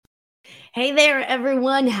Hey there,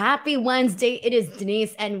 everyone. Happy Wednesday. It is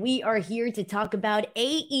Denise, and we are here to talk about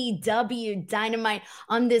AEW Dynamite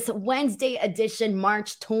on this Wednesday edition,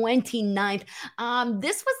 March 29th.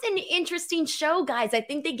 This was an interesting show, guys. I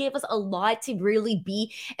think they gave us a lot to really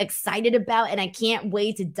be excited about, and I can't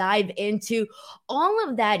wait to dive into all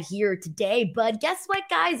of that here today. But guess what,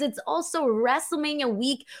 guys? It's also WrestleMania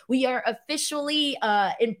week. We are officially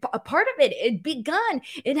in a part of it. It begun.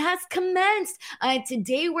 It has commenced.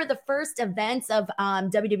 Today were the first events of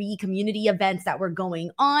WWE community events that were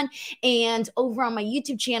going on. And over on my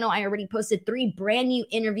YouTube channel, I already posted 3 brand new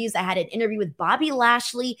interviews. I had an interview with Bobby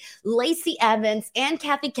Lashley, Lacey Evans, and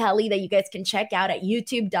Kathy Kelly that you guys can check out at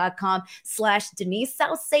youtube.com/Denise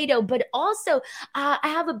Salcedo. But also, I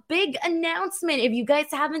have a big announcement. If you guys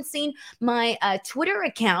haven't seen my Twitter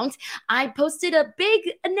account, I posted a big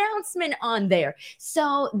announcement on there.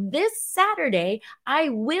 So this Saturday, I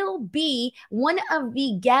will be one of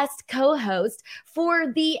the guest co-hosts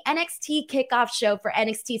for the NXT kickoff show for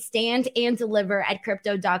NXT Stand and Deliver at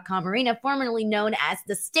Crypto.com Arena, formerly known as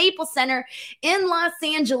the Staples Center in Los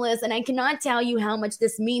Angeles. And I cannot tell you how much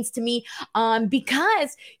this means to me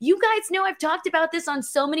because you guys know I've talked about this on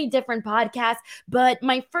so many different podcasts, but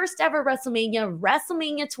my first ever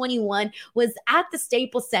WrestleMania 21, was at the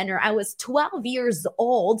Staples Center. I was 12 years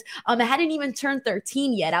old. I hadn't even turned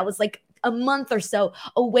 13 yet. I was like a month or so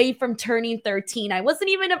away from turning 13. I was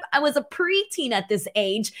a preteen at this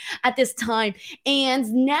age, at this time.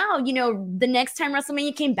 And now, the next time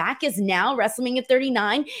WrestleMania came back is now WrestleMania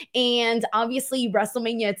 39. And obviously,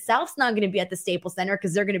 WrestleMania itself's not going to be at the Staples Center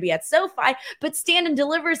because they're going to be at SoFi, but Stand and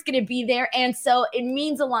Deliver is going to be there. And so it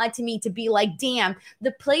means a lot to me to be like, damn,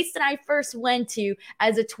 the place that I first went to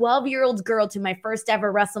as a 12-year-old girl to my first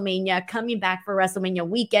ever WrestleMania, coming back for WrestleMania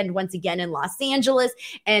weekend once again in Los Angeles.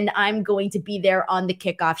 And I'm going to be there on the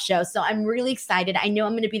kickoff show. So I'm really excited. I know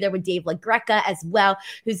I'm going to be there with Dave LaGreca as well,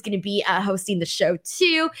 who's going to be hosting the show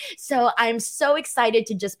too. So I'm so excited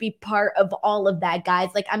to just be part of all of that, guys.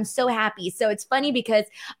 Like, I'm so happy. So it's funny because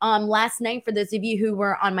last night, for those of you who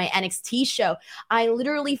were on my NXT show, I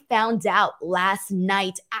literally found out last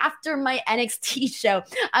night after my NXT show,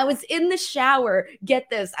 I was in the shower. Get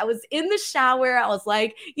this. I was in the shower. I was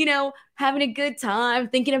like, having a good time,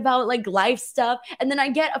 thinking about like life stuff. And then I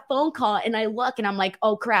get a phone call and I look and I'm like,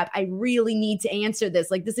 oh crap, I really need to answer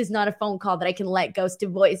this. Like, this is not a phone call that I can let go to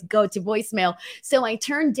voicemail. So I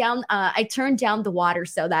turned down the water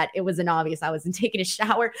so that it wasn't obvious I wasn't taking a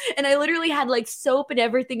shower. And I literally had like soap and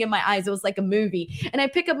everything in my eyes. It was like a movie. And I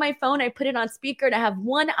pick up my phone, I put it on speaker, and I have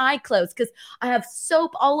one eye closed because I have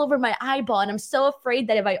soap all over my eyeball. And I'm so afraid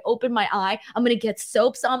that if I open my eye, I'm going to get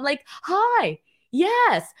soap. So I'm like, hi.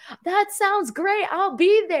 Yes, that sounds great. I'll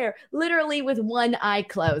be there, literally with one eye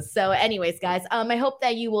closed. So anyways, guys, I hope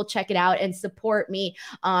that you will check it out and support me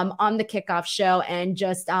on the kickoff show, and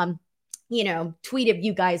just tweet if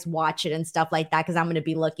you guys watch it and stuff like that, because I'm going to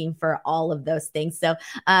be looking for all of those things. So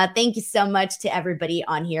thank you so much to everybody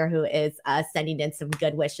on here who is sending in some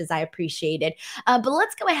good wishes. I appreciate it. But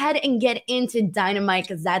let's go ahead and get into Dynamite,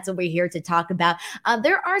 because that's what we're here to talk about.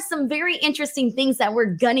 There are some very interesting things that we're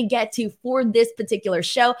going to get to for this particular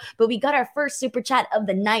show, but we got our first super chat of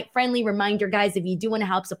the night. Friendly reminder, guys, if you do want to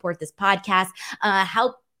help support this podcast,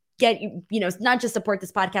 help get, not just support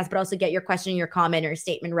this podcast, but also get your question, your comment, or your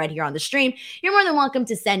statement read here on the stream, you're more than welcome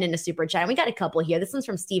to send in a super chat. And we got a couple here. This one's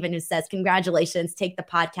from Steven, who says, congratulations, take the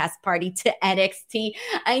podcast party to NXT.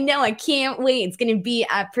 I know, I can't wait. It's going to be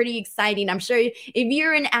pretty exciting. I'm sure if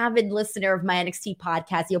you're an avid listener of my NXT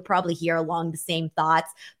podcast, you'll probably hear along the same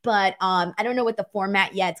thoughts. But I don't know what the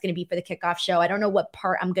format yet it's going to be for the kickoff show. I don't know what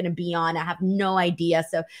part I'm going to be on. I have no idea.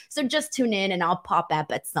 So just tune in and I'll pop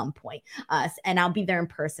up at some point. And I'll be there in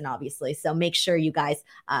person, obviously. So make sure you guys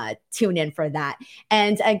tune in for that.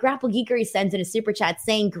 And Grapple Geekery sends in a super chat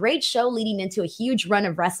saying, great show leading into a huge run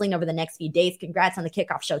of wrestling over the next few days. Congrats on the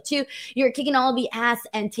kickoff show too. You're kicking all the ass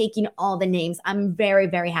and taking all the names. I'm very,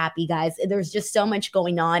 very happy, guys. There's just so much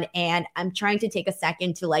going on, and I'm trying to take a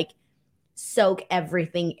second to soak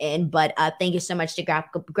everything in. But thank you so much to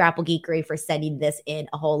Grapple Geekery for sending this in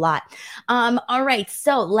a whole lot. All right,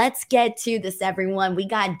 so let's get to this, everyone. We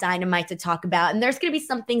got Dynamite to talk about, and there's going to be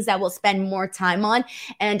some things that we'll spend more time on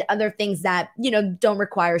and other things that, don't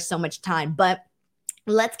require so much time. But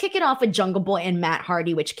Let's kick it off with Jungle Boy and Matt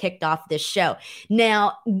Hardy, which kicked off this show.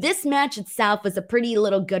 Now, this match itself was a pretty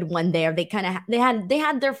little good one there. They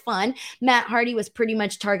had their fun. Matt Hardy was pretty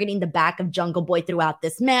much targeting the back of Jungle Boy throughout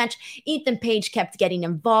this match. Ethan Page kept getting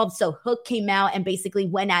involved, so Hook came out and basically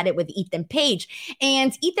went at it with Ethan Page.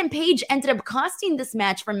 And Ethan Page ended up costing this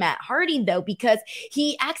match for Matt Hardy, though, because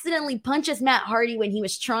he accidentally punches Matt Hardy when he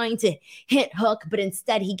was trying to hit Hook, but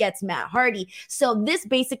instead he gets Matt Hardy. So this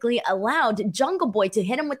basically allowed Jungle Boy to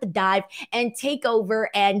hit him with the dive and take over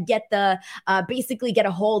and get the basically get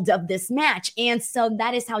a hold of this match. And so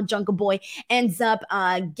that is how Jungle Boy ends up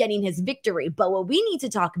getting his victory. But what we need to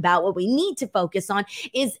talk about, what we need to focus on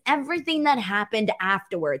is everything that happened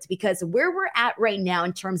afterwards, because where we're at right now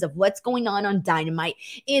in terms of what's going on Dynamite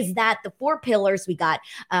is that the four pillars, we got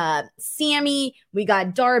Sammy, we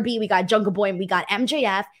got Darby, we got Jungle Boy, and we got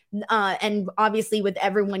MJF. And obviously with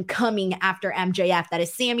everyone coming after MJF, that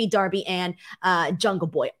is Sammy, Darby, and Jungle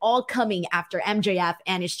Boy, all coming after MJF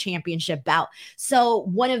and his championship bout. So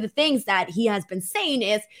one of the things that he has been saying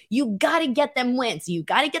is, you got to get them wins. You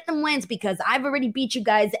got to get them wins because I've already beat you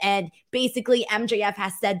guys. And basically MJF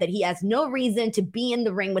has said that he has no reason to be in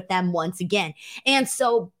the ring with them once again. And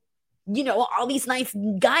so all these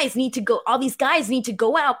guys need to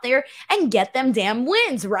go out there and get them damn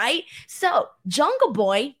wins, right? So Jungle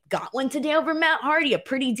Boy got one today over Matt Hardy, a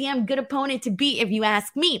pretty damn good opponent to beat, if you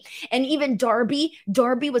ask me. And even Darby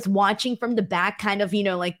was watching from the back, kind of,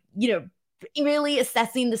 really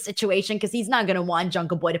assessing the situation, because he's not going to want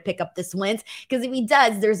Jungle Boy to pick up this wins, because if he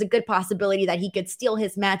does, there's a good possibility that he could steal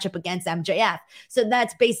his matchup against MJF. So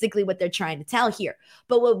that's basically what they're trying to tell here.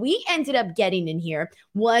 But what we ended up getting in here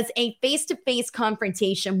was a face-to-face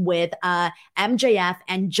confrontation with MJF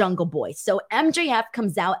and Jungle Boy. So MJF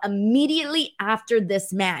comes out immediately after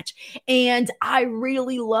this match, and I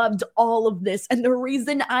really loved all of this. And the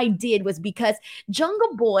reason I did was because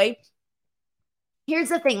Jungle Boy, here's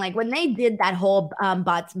the thing, like when they did that whole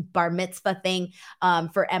bar mitzvah thing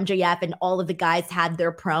for MJF and all of the guys had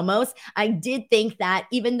their promos, I did think that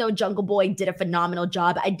even though Jungle Boy did a phenomenal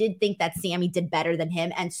job, I did think that Sammy did better than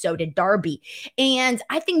him, and so did Darby. And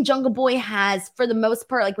I think Jungle Boy has, for the most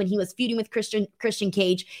part, like when he was feuding with Christian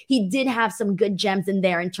Cage, he did have some good gems in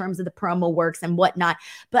there in terms of the promo works and whatnot.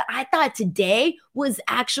 But I thought today was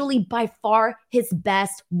actually by far his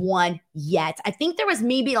best one yet. I think there was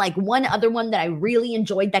maybe like one other one that I really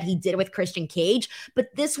enjoyed that he did with Christian Cage,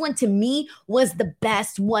 but this one to me was the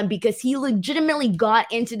best one because he legitimately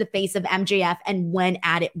got into the face of MJF and went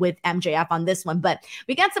at it with MJF on this one. But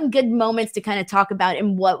we got some good moments to kind of talk about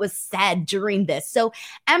and what was said during this. So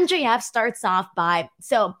MJF starts off by,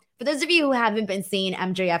 for those of you who haven't been seeing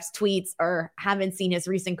MJF's tweets or haven't seen his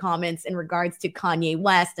recent comments in regards to Kanye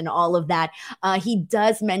West and all of that, he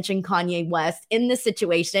does mention Kanye West in this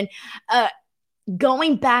situation,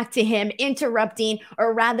 going back to him interrupting,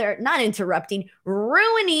 or rather not interrupting,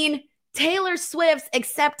 ruining Taylor Swift's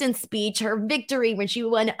acceptance speech, her victory when she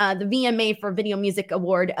won the VMA for Video Music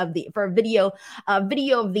Award for Video of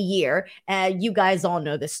the Year. You guys all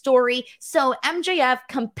know the story. So MJF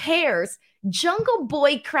compares Jungle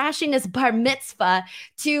Boy crashing his bar mitzvah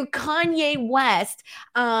to Kanye West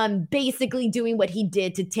basically doing what he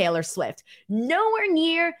did to Taylor Swift. Nowhere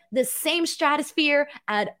near the same stratosphere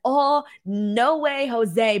at all. No way,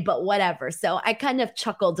 Jose, but whatever. So I kind of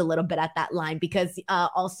chuckled a little bit at that line because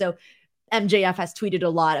also MJF has tweeted a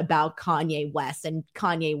lot about Kanye West and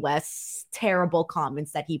Kanye West's terrible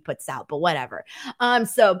comments that he puts out, but whatever.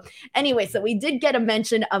 So we did get a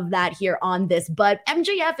mention of that here on this, but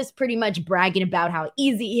MJF is pretty much bragging about how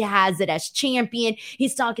easy he has it as champion.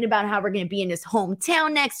 He's talking about how we're going to be in his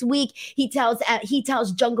hometown next week. He tells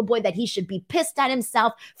Jungle Boy that he should be pissed at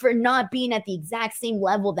himself for not being at the exact same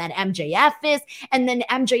level that MJF is. And then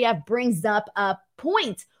MJF brings up a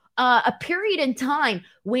point, a period in time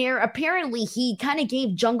where apparently he kind of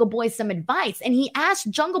gave Jungle Boy some advice, and he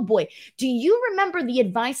asked Jungle Boy, do you remember the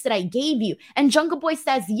advice that I gave you? And Jungle Boy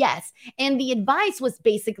says yes. And the advice was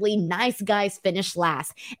basically nice guys finish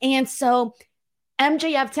last. And so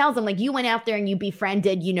MJF tells him, like, you went out there and you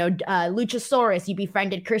befriended, Luchasaurus, you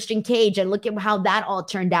befriended Christian Cage, and look at how that all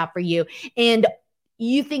turned out for you. And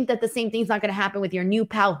you think that the same thing's not going to happen with your new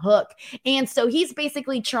pal Hook. And so he's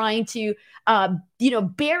basically trying to,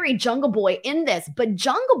 bury Jungle Boy in this. But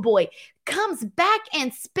Jungle Boy comes back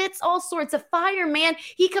and spits all sorts of fire, man.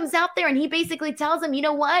 He comes out there and he basically tells him, you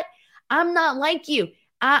know what? I'm not like you.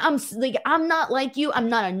 I'm not like you. I'm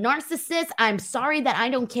not a narcissist. I'm sorry that I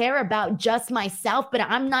don't care about just myself, but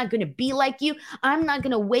I'm not going to be like you. I'm not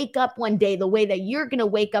going to wake up one day the way that you're going to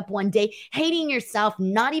wake up one day, hating yourself,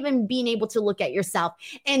 not even being able to look at yourself.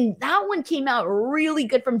 And that one came out really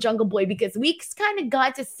good from Jungle Boy because we kind of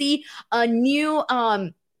got to see a new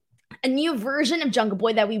version of Jungle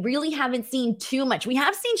Boy that we really haven't seen too much. We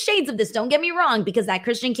have seen shades of this, don't get me wrong, because that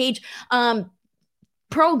Christian Cage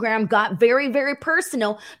program got very, very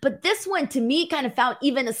personal. But this one to me kind of felt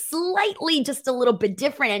even a slightly just a little bit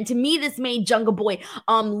different. And to me, this made Jungle Boy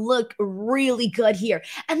look really good here.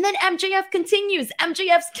 And then MJF continues.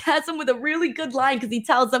 MJF has him with a really good line because he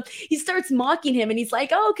tells him, he starts mocking him and he's like,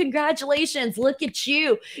 oh, congratulations, look at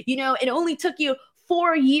you. You know, it only took you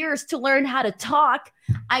 4 years to learn how to talk.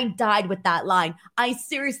 I died with that line. I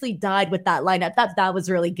seriously died with that line. I thought that was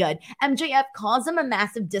really good. MJF calls him a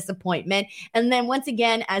massive disappointment. And then once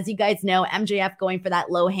again, as you guys know, MJF going for that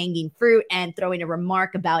low-hanging fruit and throwing a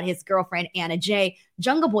remark about his girlfriend, Anna Jay,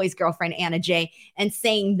 Jungle Boy's girlfriend, Anna Jay, and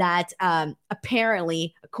saying that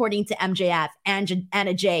apparently, according to MJF,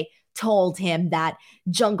 Anna Jay told him that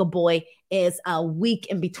Jungle Boy is weak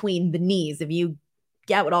in between the knees. If you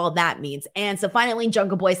get what all that means. And so finally,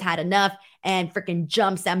 Jungle Boy's had enough and freaking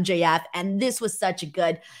jumps MJF. And this was such a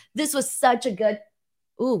good,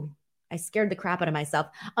 ooh, I scared the crap out of myself.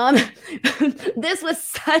 This was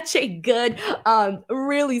such a good,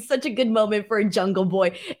 really such a good moment for Jungle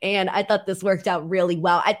Boy. And I thought this worked out really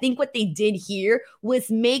well. I think what they did here was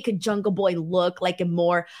make Jungle Boy look like a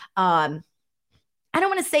more, I don't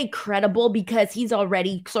want to say credible because he's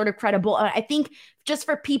already sort of credible. I think just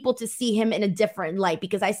for people to see him in a different light,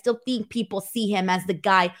 because I still think people see him as the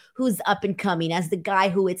guy who's up and coming, as the guy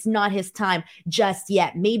who it's not his time just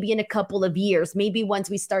yet. Maybe in a couple of years, maybe once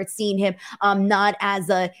we start seeing him not as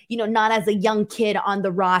a young kid on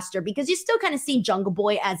the roster, because you still kind of see Jungle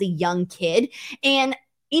Boy as a young kid. And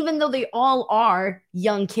even though they all are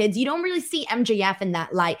young kids, you don't really see MJF in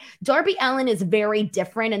that light. Darby Allin is very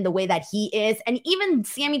different in the way that he is. And even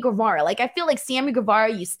Sammy Guevara, like I feel like Sammy Guevara,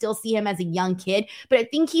 you still see him as a young kid, but I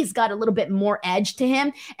think he's got a little bit more edge to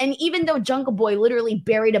him. And even though Jungle Boy literally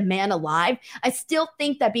buried a man alive, I still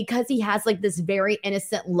think that because he has like this very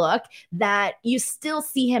innocent look, that you still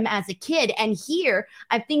see him as a kid. And here,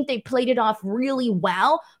 I think they played it off really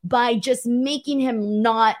well by just making him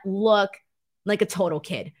not look like a total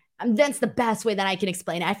kid. That's the best way that I can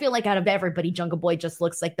explain it. I feel like out of everybody, Jungle Boy just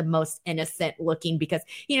looks like the most innocent looking because,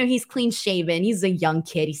 you know, he's clean shaven. He's a young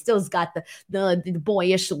kid. He still's got the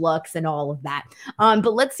boyish looks and all of that.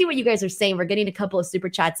 But let's see what you guys are saying. We're getting a couple of super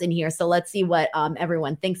chats in here. So let's see what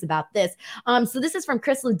everyone thinks about this. So this is from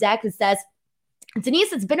Chris Ludek, who says,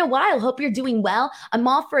 Denise, it's been a while. Hope you're doing well. I'm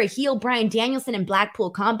all for a heel Bryan Danielson and Blackpool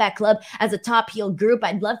Combat Club as a top heel group.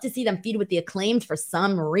 I'd love to see them feud with the Acclaimed for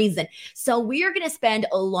some reason. So we are going to spend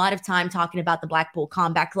a lot of time talking about the Blackpool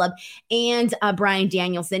Combat Club and Bryan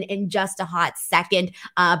Danielson in just a hot second.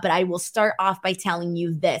 But I will start off by telling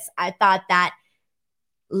you this. I thought that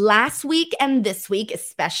last week and this week,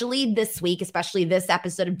 especially this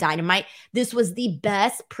episode of Dynamite, this was the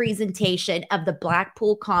best presentation of the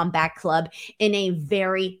Blackpool Combat Club in a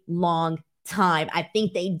very long time. I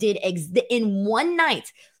think they did in one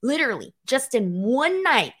night, literally just in one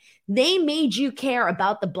night, they made you care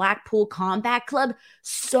about the Blackpool Combat Club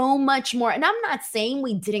so much more. And I'm not saying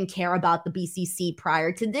we didn't care about the BCC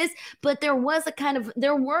prior to this, but there were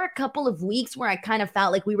a couple of weeks where I kind of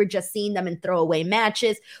felt like we were just seeing them in throwaway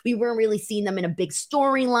matches. We weren't really seeing them in a big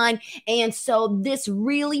storyline. And so this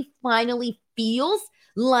really finally feels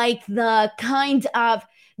like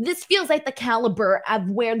this feels like the caliber of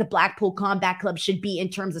where the Blackpool Combat Club should be in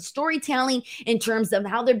terms of storytelling, in terms of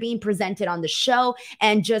how they're being presented on the show,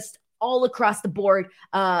 and just all across the board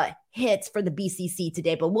hits for the BCC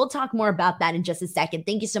today. But we'll talk more about that in just a second.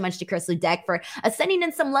 Thank you so much to Chris Ludek for sending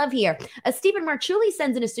in some love here. Stephen Marchuli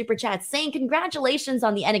sends in a super chat saying, congratulations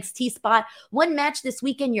on the NXT spot. One match this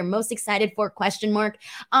weekend you're most excited for, ?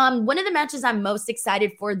 One of the matches I'm most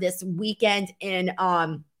excited for this weekend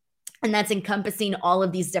and that's encompassing all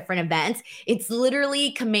of these different events. It's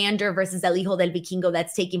literally Commander versus El Hijo del Vikingo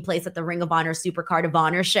that's taking place at the Ring of Honor Supercard of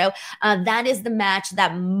Honor show. That is the match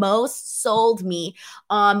that most sold me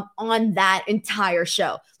on that entire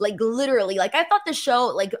show. Like literally, like I thought the show,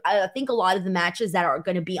 like I think a lot of the matches that are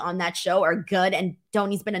going to be on that show are good, and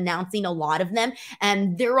Tony's been announcing a lot of them,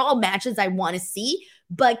 and they're all matches I want to see.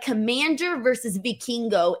 But Commander versus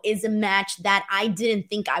Vikingo is a match that I didn't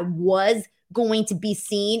think I was going to be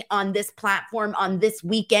seen on this platform on this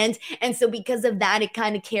weekend. And so because of that, it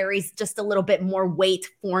kind of carries just a little bit more weight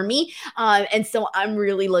for me. And so I'm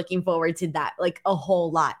really looking forward to that, like a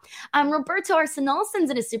whole lot. Roberto Arsenal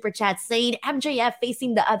sends in a super chat saying MJF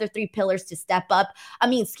facing the other three pillars to step up.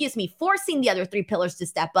 Forcing the other three pillars to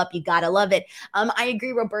step up. You gotta love it. I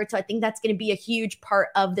agree, Roberto. I think that's going to be a huge part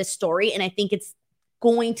of the story. And I think it's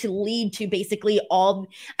going to lead to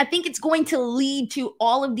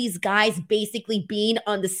all of these guys basically being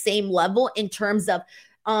on the same level in terms of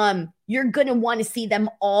you're going to want to see them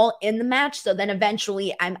all in the match. So then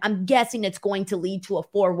eventually I'm guessing it's going to lead to a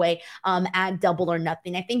 4-way at Double or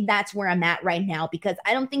Nothing. I think that's where I'm at right now, because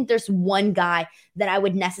I don't think there's one guy that I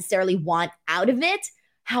would necessarily want out of it.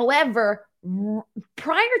 However,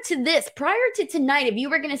 prior to tonight, if you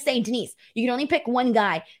were going to say, Denise, you can only pick one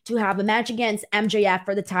guy to have a match against MJF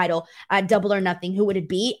for the title at Double or Nothing, who would it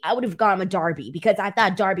be? I would have gone with Darby, because I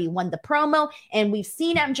thought Darby won the promo, and we've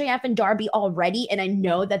seen MJF and Darby already, and I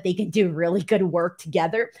know that they can do really good work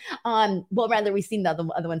together. We've seen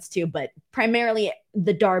the other ones too, but primarily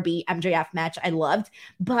the Darby MJF match I loved.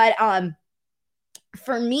 But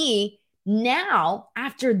for me, now,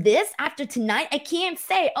 after tonight, I can't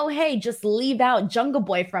say, oh, hey, just leave out Jungle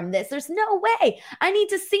Boy from this. There's no way. I need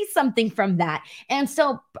to see something from that. And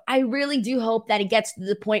so I really do hope that it gets to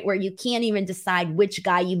the point where you can't even decide which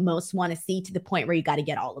guy you most want to see, to the point where you got to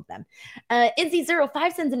get all of them.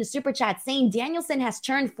 Izzy05 sends in a super chat saying Danielson has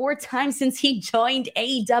turned 4 times since he joined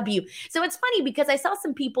AEW. So it's funny because I saw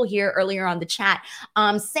some people here earlier on the chat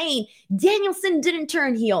saying Danielson didn't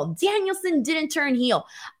turn heel.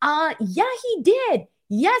 Yeah, he did.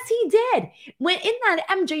 Yes, he did. When in that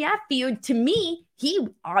MJF feud, to me, he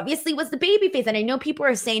obviously was the babyface. And I know people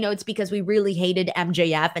are saying, it's because we really hated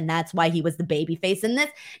MJF and that's why he was the babyface in this.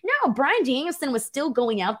 No, Bryan Danielson was still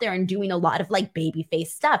going out there and doing a lot of like babyface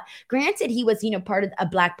stuff. Granted, he was, part of a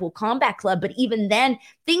Blackpool Combat Club, but even then,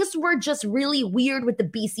 things were just really weird with the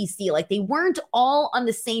BCC. Like, they weren't all on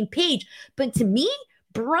the same page. But to me,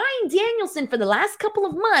 Bryan Danielson, for the last couple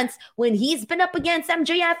of months, when he's been up against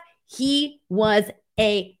MJF, he was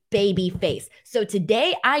a baby face. So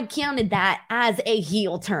today I counted that as a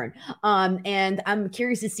heel turn. And I'm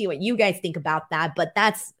curious to see what you guys think about that, but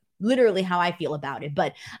that's literally how I feel about it.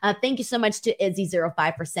 But thank you so much to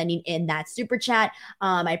Izzy05 for sending in that super chat.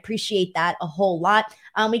 I appreciate that a whole lot.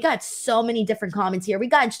 We got so many different comments here. We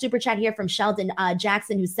got a super chat here from Sheldon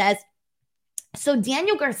Jackson, who says, so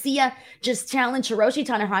Daniel Garcia just challenged Hiroshi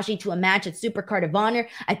Tanahashi to a match at Supercard of Honor.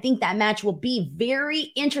 I think that match will be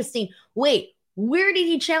very interesting. Wait, where did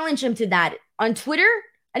he challenge him to that? On Twitter?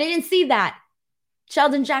 I didn't see that.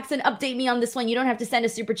 Sheldon Jackson, update me on this one. You don't have to send a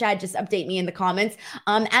super chat. Just update me in the comments.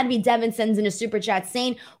 Adby Devin sends in a super chat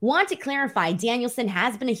saying, want to clarify, Danielson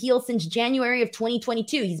has been a heel since January of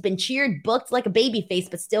 2022. He's been cheered, booked like a babyface,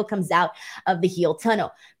 but still comes out of the heel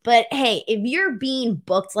tunnel. But hey, if you're being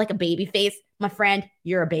booked like a babyface, my friend,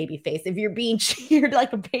 you're a babyface. If you're being cheered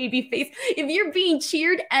like a babyface, if you're being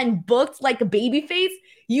cheered and booked like a babyface,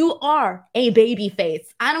 you are a babyface.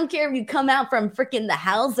 I don't care if you come out from freaking the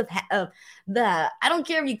hells of I don't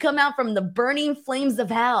care if you come out from the burning flames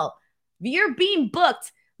of hell. If you're being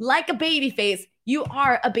booked like a babyface, you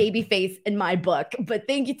are a babyface in my book. But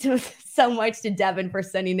thank you so much to Devin for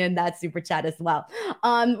sending in that super chat as well.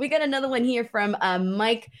 We got another one here from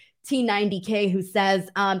Mike T90K, who says,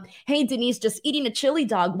 hey, Denise, just eating a chili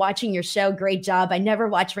dog watching your show. Great job. I never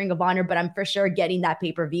watch Ring of Honor, but I'm for sure getting that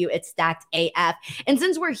pay-per-view. It's stacked AF. And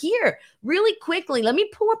since we're here, really quickly, let me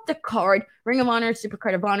pull up the card, Ring of Honor,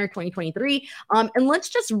 Supercard of Honor 2023. And let's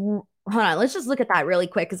just hold on. Let's just look at that really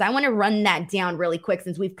quick, because I want to run that down really quick,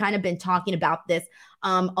 since we've kind of been talking about this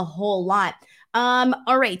a whole lot.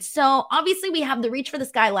 All right. So obviously we have the Reach for the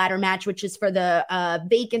Sky ladder match, which is for the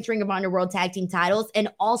vacant Ring of Honor World Tag Team titles. And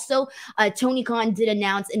also Tony Khan did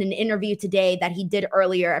announce in an interview today that he did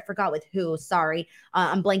earlier. I forgot with who. Sorry.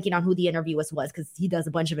 I'm blanking on who the interview was because he does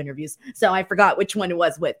a bunch of interviews. So I forgot which one it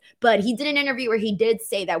was with. But he did an interview where he did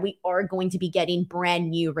say that we are going to be getting brand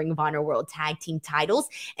new Ring of Honor World Tag Team titles.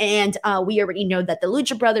 And we already know that the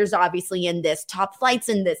Lucha Brothers are obviously in this, Top Flight's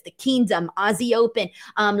in this, the Kingdom, Aussie Open,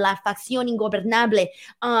 La Facción Ingobernable.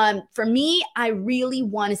 For me, I really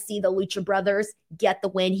want to see the Lucha Brothers get the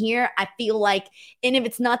win here. I feel like, and if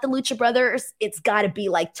it's not the Lucha Brothers, it's got to be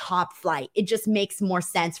like Top Flight. It just makes more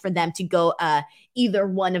sense for them to go either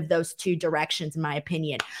one of those two directions, in my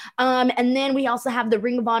opinion. And then we also have the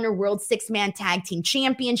Ring of Honor World Six-Man Tag Team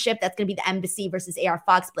Championship. That's going to be the Embassy versus AR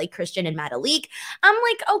Fox, Blake Christian, and Metalik. I'm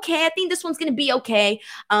like, okay, I think this one's going to be okay.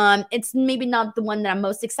 It's maybe not the one that I'm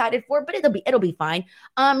most excited for, but it'll be fine.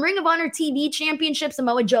 Ring of Honor TV Championship,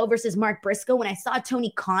 Samoa Joe versus Mark Briscoe. When I saw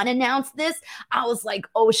Tony Khan announce this, I was like,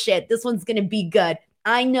 oh shit, this one's going to be good.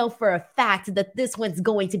 I know for a fact that this one's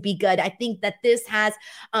going to be good. I think that this has,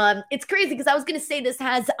 it's crazy because I was going to say this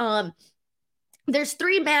has, there's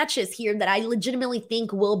 3 matches here that I legitimately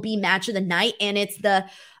think will be match of the night. And it's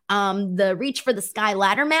the Reach for the Sky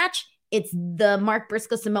ladder match. It's the Mark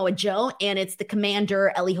Briscoe Samoa Joe, and it's the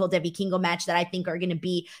Commander Elijo Devi Kingo match that I think are going to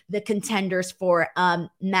be the contenders for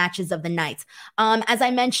matches of the night. As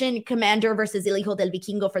I mentioned, Commander versus Elijo Devi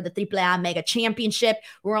Kingo for the AAA Mega Championship.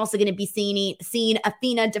 We're also going to be seeing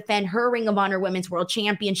Athena defend her Ring of Honor Women's World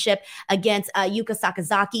Championship against Yuka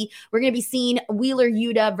Sakazaki. We're going to be seeing Wheeler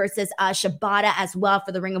Yuta versus Shibata as well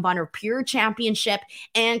for the Ring of Honor Pure Championship,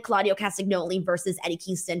 and Claudio Castagnoli versus Eddie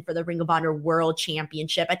Kingston for the Ring of Honor World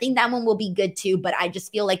Championship. I think that one will be good too, but I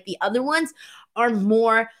just feel like the other ones are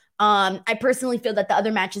more I personally feel that the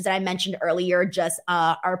other matches that I mentioned earlier just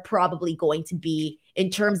are probably going to be, in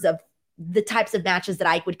terms of the types of matches that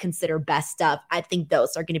I would consider best of, I think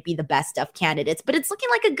those are going to be the best of candidates. But it's looking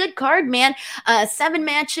like a good card, man. 7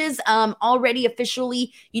 matches already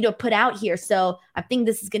officially, put out here. So I think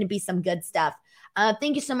this is going to be some good stuff.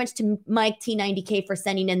 Thank you so much to Mike T90K for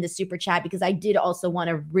sending in the super chat, because I did also want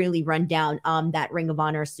to really run down that Ring of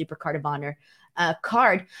Honor Super Card of Honor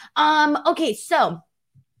card. Okay, so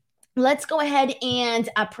let's go ahead and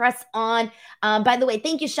press on. By the way,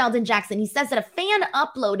 thank you, Sheldon Jackson. He says that a fan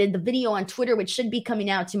uploaded the video on Twitter, which should be coming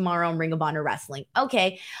out tomorrow on Ring of Honor Wrestling.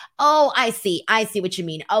 Okay. Oh, I see what you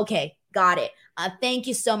mean. Okay, got it. Thank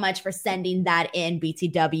you so much for sending that in,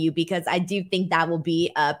 BTW, because I do think that will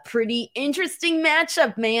be a pretty interesting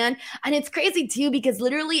matchup, man. And it's crazy too, because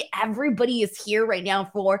literally everybody is here right now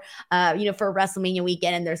for WrestleMania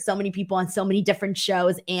weekend, and there's so many people on so many different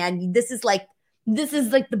shows, and this is like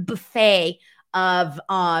the buffet of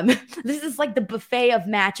this is like the buffet of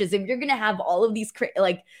matches. If you're gonna have all of these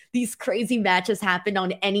these crazy matches happen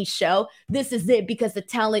on any show, this is it, because the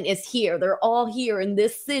talent is here. They're all here in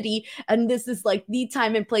this city, and this is like the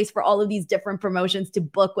time and place for all of these different promotions to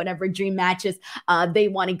book whatever dream matches they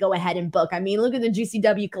want to go ahead and book. I mean, look at the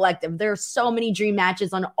GCW Collective. There are so many dream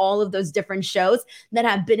matches on all of those different shows that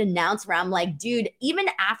have been announced, where I'm like, dude, even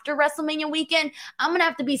after WrestleMania weekend, I'm gonna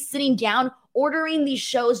have to be sitting down ordering these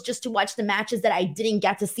shows just to watch the matches that I didn't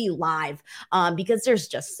get to see live, because there's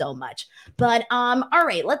just so much. But all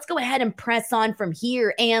right, let's go ahead and press on from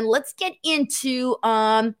here, and let's get into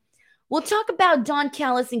we'll talk about Don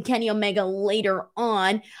Callis and Kenny Omega later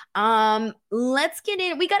on. Let's get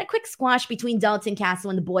in. We got a quick squash between Dalton Castle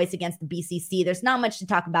and the boys against the BCC. There's not much to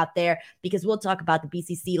talk about there, because we'll talk about the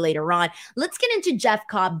BCC later on. Let's get into Jeff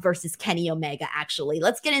Cobb versus Kenny Omega, actually.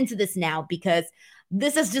 Let's get into this now, because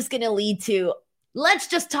this is just going to lead to, let's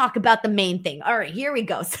just talk about the main thing. All right, here we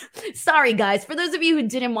go. Sorry, guys. For those of you who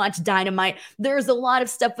didn't watch Dynamite, there's a lot of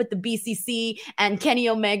stuff with the BCC and Kenny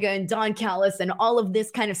Omega and Don Callis and all of this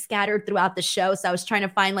kind of scattered throughout the show. So I was trying to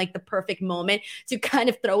find like the perfect moment to kind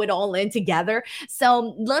of throw it all in together.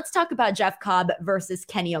 So let's talk about Jeff Cobb versus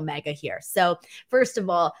Kenny Omega here. So first of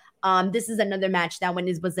all, this is another match that when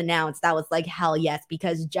it was announced, that was like, hell yes,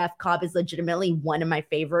 because Jeff Cobb is legitimately one of my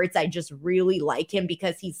favorites. I just really like him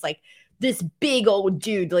because he's like this big old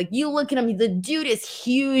dude. Like, you look at him, the dude is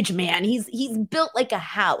huge, man. He's built like a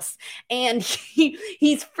house, and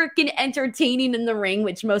he's freaking entertaining in the ring,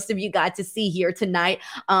 which most of you got to see here tonight.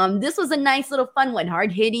 This was a nice little fun one,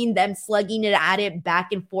 hard hitting, them slugging it at it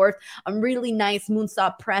back and forth. A really nice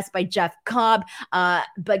moonsault press by Jeff Cobb,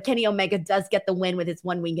 but Kenny Omega does get the win with his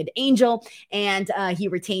one-winged angel, and he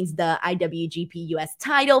retains the IWGP US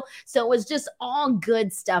title. So it was just all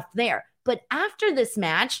good stuff there. But after this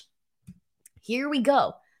match, here we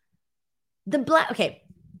go. Okay.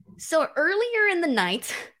 So earlier in the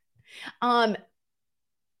night, Don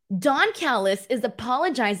Callis is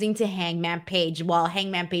apologizing to Hangman Page while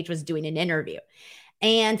Hangman Page was doing an interview.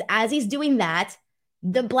 And as he's doing that,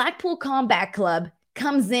 the Blackpool Combat Club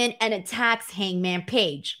comes in and attacks Hangman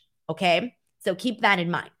Page. Okay. So keep that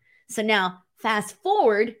in mind. So now fast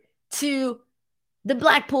forward to the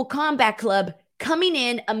Blackpool Combat Club coming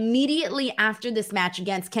in immediately after this match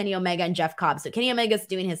against Kenny Omega and Jeff Cobb. So Kenny Omega's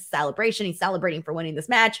doing his celebration. He's celebrating for winning this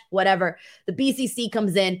match, whatever. The BCC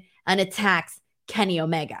comes in and attacks Kenny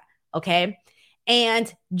Omega, okay?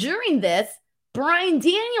 And during this, Bryan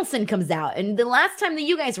Danielson comes out. And the last time that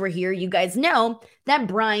you guys were here, you guys know that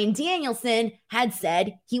Bryan Danielson had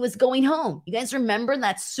said he was going home. You guys remember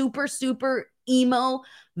that super, super emo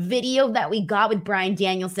video that we got with Bryan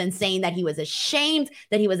Danielson saying that he was ashamed,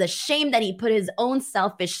 that he put his own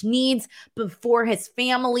selfish needs before his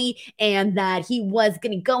family, and that he was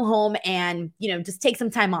going to go home and, just take some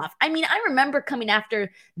time off. I mean, I remember coming after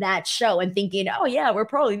that show and thinking, oh yeah, we're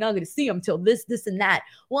probably not going to see him till this, and that.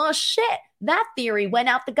 Well, shit. That theory went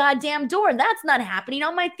out the goddamn door. That's not happening.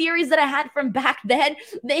 All my theories that I had from back then,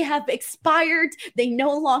 they have expired. They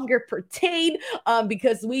no longer pertain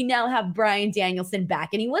because we now have Bryan Danielson back.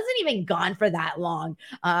 And he wasn't even gone for that long.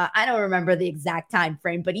 I don't remember the exact time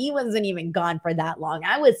frame, but he wasn't even gone for that long.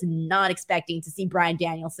 I was not expecting to see Bryan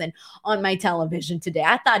Danielson on my television today.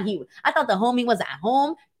 I thought the homie was at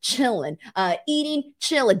home chilling, eating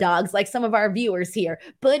chilla dogs like some of our viewers here.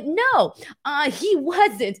 But no, he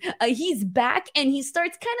wasn't. He's back and he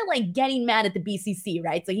starts kind of like getting mad at the BCC,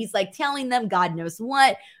 right? So he's like telling them God knows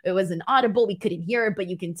what. It was an audible. We couldn't hear it, but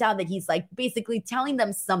you can tell that he's like basically telling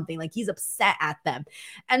them something, like he's upset at them.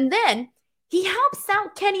 And then he helps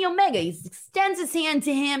out Kenny Omega. He extends his hand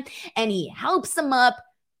to him and he helps him up.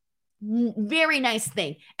 Very nice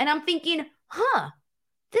thing. And I'm thinking,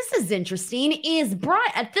 this is interesting. Is Bryan,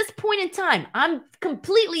 at this point in time,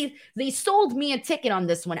 they sold me a ticket on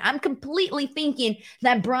this one. I'm completely thinking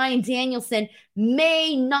that Bryan Danielson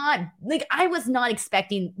may not, I was not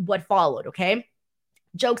expecting what followed, okay?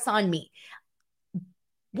 Joke's on me.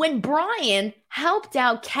 When Bryan helped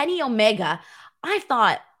out Kenny Omega, I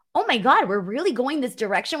thought, oh my God, we're really going this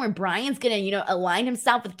direction where Bryan's going to, align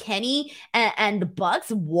himself with Kenny and the Bucks.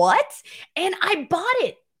 What? And I bought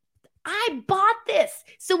it. I bought this.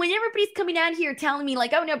 So when everybody's coming out here telling me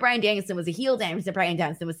like, oh no, Bryan Danielson was a heel, Bryan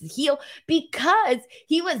Danielson was a heel because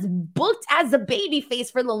he was booked as a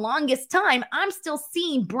babyface for the longest time, I'm still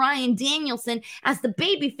seeing Bryan Danielson as the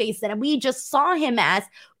babyface that we just saw him as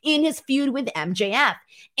in his feud with MJF.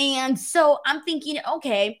 And so I'm thinking,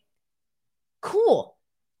 okay, cool.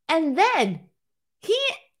 And then he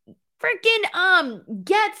freaking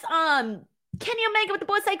gets Kenny Omega with the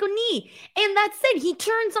Boy Psycho knee. And that's it. He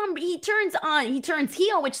turns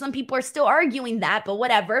heel, which some people are still arguing that, but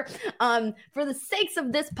whatever. For the sakes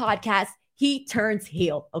of this podcast, he turns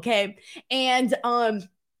heel, okay? And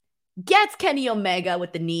gets Kenny Omega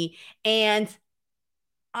with the knee. And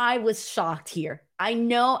I was shocked here. I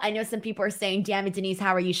know some people are saying, damn it, Denise,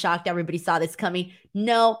 how are you shocked? Everybody saw this coming.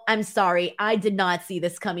 No, I'm sorry. I did not see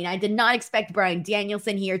this coming. I did not expect Bryan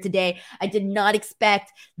Danielson here today. I did not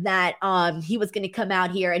expect that he was going to come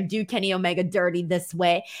out here and do Kenny Omega dirty this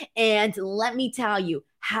way. And let me tell you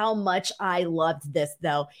how much I loved this,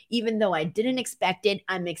 though. Even though I didn't expect it,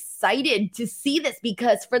 I'm excited to see this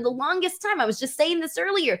because for the longest time, I was just saying this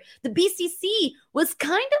earlier, the BCC was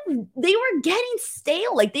they were getting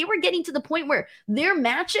stale. Like they were getting to the point where their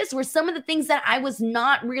matches were some of the things that I was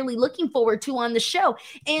not really looking forward to on the show.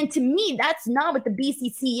 And to me, that's not what the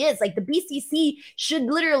BCC is. Like the BCC should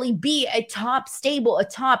literally be a top stable, a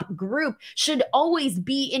top group, should always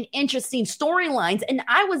be in interesting storylines. And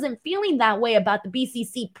I wasn't feeling that way about the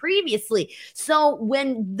BCC previously. So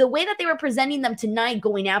when the way that they were presenting them tonight,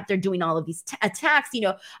 going out there, doing all of these attacks,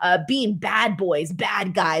 being bad boys,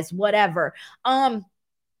 bad guys, whatever.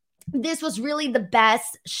 This was really the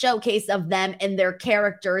best showcase of them and their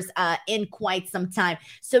characters in quite some time.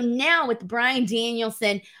 So now with Bryan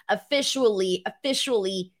Danielson officially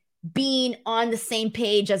being on the same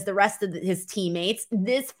page as the rest of his teammates,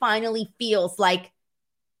 this finally feels like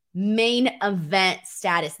main event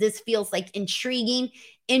status. This feels like intriguing,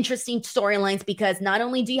 interesting storylines because not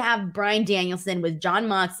only do you have Bryan Danielson with Jon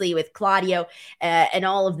Moxley, with Claudio, and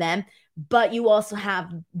all of them, but you also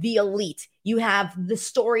have the Elite. You have the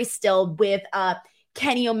story still with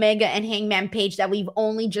Kenny Omega and Hangman Page that we've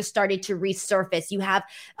only just started to resurface. You have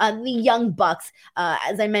the Young Bucks,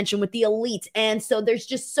 as I mentioned, with the Elite. And so there's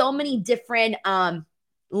just so many different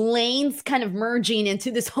lanes kind of merging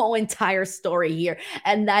into this whole entire story here.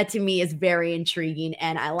 And that to me is very intriguing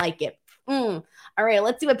and I like it. All right,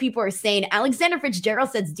 let's see what people are saying. Alexander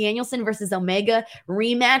Fitzgerald says Danielson versus Omega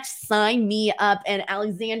rematch. Sign me up. And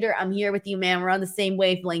Alexander, I'm here with you, man. We're on the same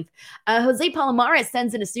wavelength. Jose Palomares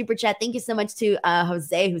sends in a super chat. Thank you so much to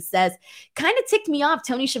Jose, who says, kind of ticked me off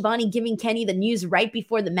Tony Schiavone giving Kenny the news right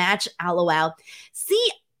before the match. LOL.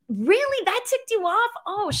 See, really? That ticked you off?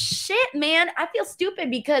 Oh, shit, man. I feel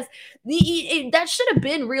stupid because that should have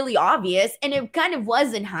been really obvious. And it kind of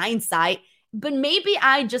was in hindsight. but maybe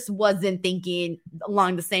I just wasn't thinking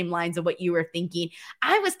along the same lines of what you were thinking.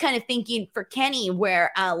 I was kind of thinking for Kenny,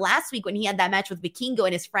 where last week when he had that match with Vikingo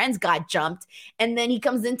and his friends got jumped, and then he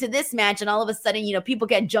comes into this match and all of a sudden, people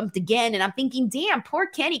get jumped again. And I'm thinking, damn, poor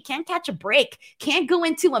Kenny can't catch a break, can't go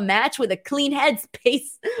into a match with a clean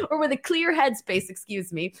headspace or with a clear headspace,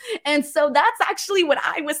 excuse me. And so that's actually what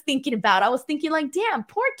I was thinking about. I was thinking like, damn,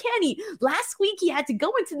 poor Kenny. Last week he had to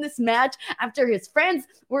go into this match after his friends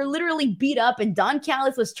were literally beat up and Don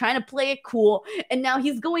Callis was trying to play it cool. And now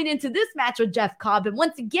he's going into this match with Jeff Cobb. And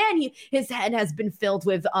once again, his head has been filled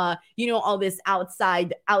with, all this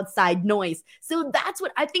outside noise. So that's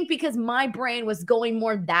what I think, because my brain was going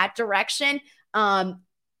more that direction.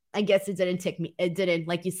 I guess it didn't tick me. It didn't,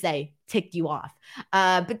 like you say, tick you off.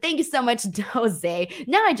 But thank you so much, Jose.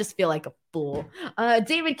 Now I just feel like a fool.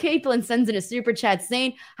 David Capelin sends in a super chat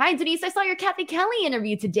saying, "Hi, Denise. I saw your Kathy Kelly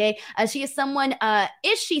interview today. Is she someone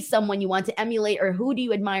you want to emulate, or who do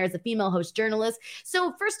you admire as a female host journalist?"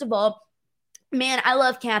 So first of all, man, I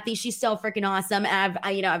love Kathy. She's so freaking awesome. And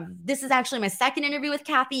this is actually my second interview with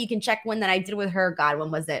Kathy. You can check one that I did with her. God,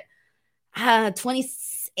 when was it?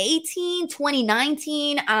 2018,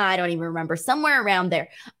 2019. I don't even remember, somewhere around there.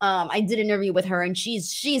 I did an interview with her, and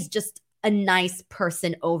she's just a nice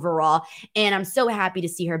person overall. And I'm so happy to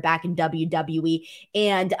see her back in WWE.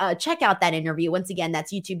 And check out that interview. Once again,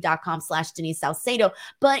 that's youtube.com/Denise Salcedo.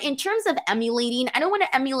 But in terms of emulating, I don't want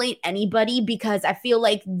to emulate anybody, because I feel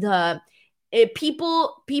like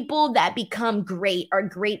people that become great are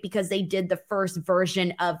great because they did the first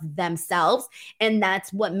version of themselves. And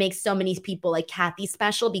that's what makes so many people like Kathy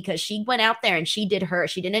special, because she went out there and she did her.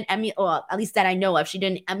 She didn't emulate, well, at least that I know of, she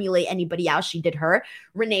didn't emulate anybody else. She did her.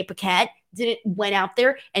 Renee Paquette went out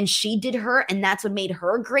there and she did her, and that's what made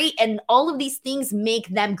her great. And all of these things make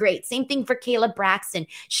them great. Same thing for Kayla Braxton.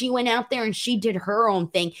 She went out there and she did her own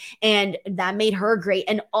thing, and that made her great.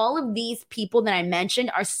 And all of these people that I mentioned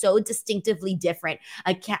are so distinctively different.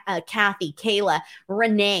 Kathy, Kayla,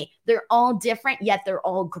 Renee, they're all different, yet they're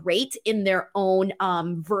all great in their own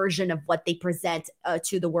version of what they present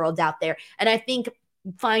to the world out there. And I think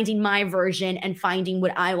finding my version and finding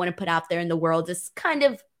what I want to put out there in the world is kind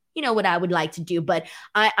of what I would like to do. But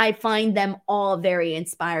I find them all very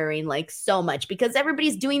inspiring, like so much, because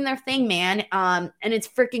everybody's doing their thing, man. And it's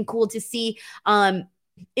freaking cool to see.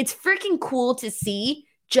 It's freaking cool to see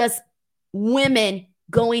just women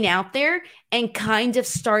going out there and kind of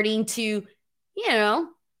starting to,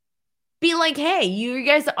 be like, hey, you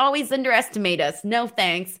guys always underestimate us. No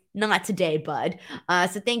thanks. Not today, bud.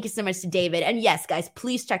 So thank you so much to David. And yes, guys,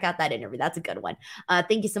 please check out that interview. That's a good one.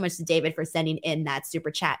 Thank you so much to David for sending in that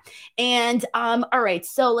super chat. And all right,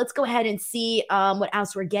 so let's go ahead and see what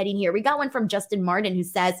else we're getting here. We got one from Justin Martin, who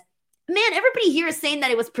says, "Man, everybody here is saying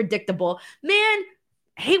that it was predictable. Man,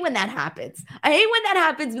 I hate when that happens. I hate when that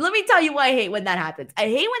happens. Let me tell you why I hate when that happens. I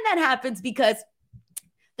hate when that happens because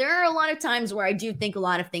there are a lot of times where I do think a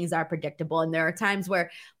lot of things are predictable, and there are times where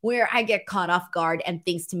I get caught off guard and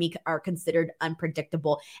things to me are considered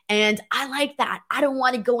unpredictable. And I like that. I don't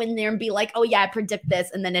want to go in there and be like, oh yeah, I predict this,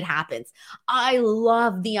 and then it happens. I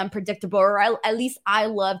love the unpredictable, or at least I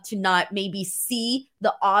love to not maybe see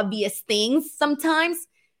the obvious things sometimes.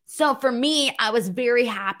 So for me, I was very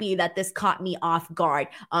happy that this caught me off guard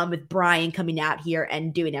with Brian coming out here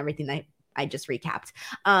and doing everything that I just recapped.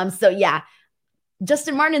 So yeah.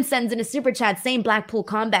 Justin Martin sends in a super chat saying Blackpool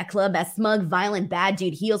Combat Club as smug, violent, bad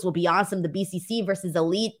dude heels will be awesome. The BCC versus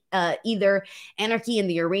Elite, either Anarchy in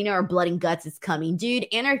the Arena or Blood and Guts is coming. Dude,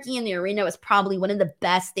 Anarchy in the Arena was probably one of the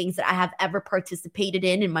best things that I have ever participated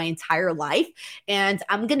in my entire life. And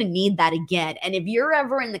I'm going to need that again. And if you're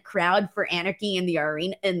ever in the crowd for Anarchy in the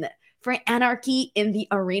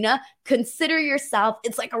Arena, consider yourself,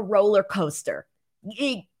 it's like a roller coaster.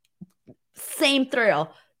 Same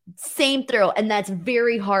thrill. And that's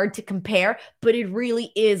very hard to compare, but it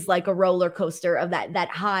really is like a roller coaster of that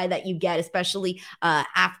high that you get, especially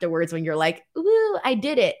afterwards when you're like, ooh, I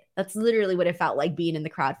did it. That's literally what it felt like being in the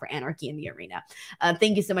crowd for Anarchy in the Arena.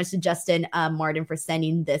 Thank you so much to Justin Martin for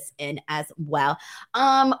sending this in as well.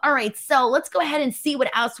 All right, so let's go ahead and see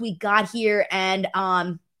what else we got here and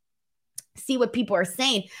see what people are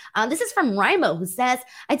saying. This is from Rimo, who says,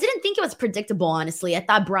 I didn't think it was predictable, honestly. I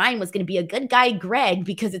thought Brian was going to be a good guy, Greg,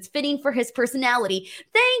 because it's fitting for his personality.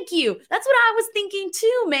 Thank you. That's what I was thinking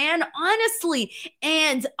too, man, honestly.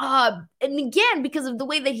 And again, because of the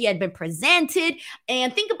way that he had been presented.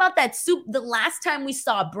 And think about that the last time we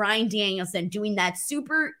saw Brian Danielson doing that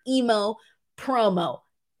super emo promo.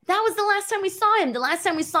 That was the last time we saw him. The last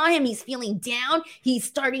time we saw him, he's feeling down. He's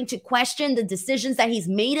starting to question the decisions that he's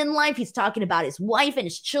made in life. He's talking about his wife and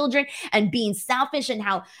his children and being selfish, and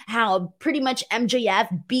how pretty much MJF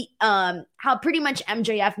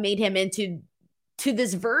made him into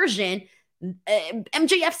this version.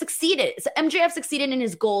 MJF succeeded. So MJF succeeded in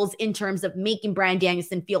his goals in terms of making Bryan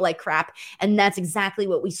Danielson feel like crap. And that's exactly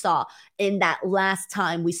what we saw in that last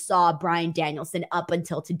time we saw Bryan Danielson up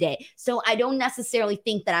until today. So I don't necessarily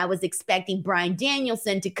think that I was expecting Bryan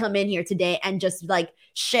Danielson to come in here today and just like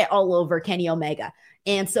shit all over Kenny Omega.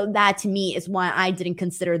 And so that to me is why I didn't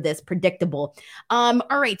consider this predictable. All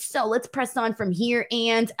right, so let's press on from here.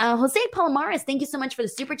 And Jose Palomares, thank you so much for the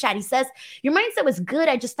super chat. He says, your mindset was good.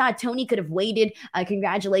 I just thought Tony could have waited.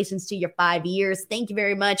 Congratulations to your 5 years. Thank you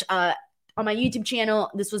very much. On my YouTube channel,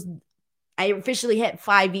 I officially hit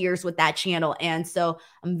 5 years with that channel. And so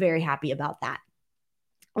I'm very happy about that.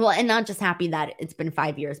 Well, and not just happy that it's been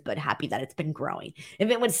 5 years, but happy that it's been growing. If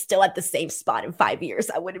it was still at the same spot in 5 years,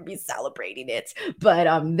 I wouldn't be celebrating it. But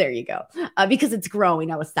there you go. Because it's growing,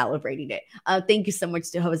 I was celebrating it. Thank you so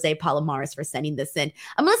much to Jose Palomares for sending this in.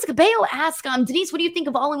 Melissa Cabello asks, Denise, what do you think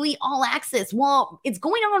of All Elite All Access? Well, it's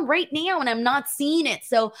going on right now, and I'm not seeing it.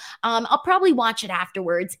 So I'll probably watch it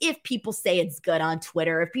afterwards if people say it's good on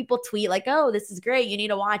Twitter. If people tweet like, oh, this is great, you need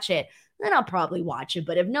to watch it, then I'll probably watch it.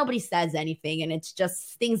 But if nobody says anything and it's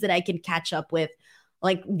just things that I can catch up with,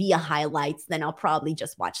 like via highlights, then I'll probably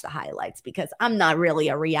just watch the highlights, because I'm not really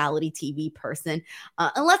a reality TV person.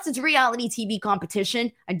 Unless it's reality TV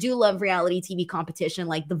competition. I do love reality TV competition,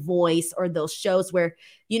 like The Voice or those shows where,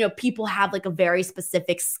 people have like a very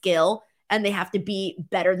specific skill and they have to be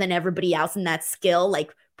better than everybody else in that skill,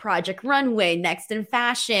 like Project Runway, Next in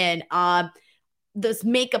Fashion, those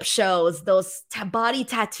makeup shows, those body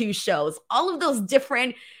tattoo shows, all of those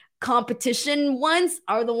different competition ones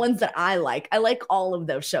are the ones that I like. I like all of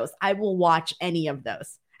those shows. I will watch any of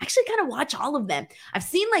those. Actually, kind of watch all of them. I've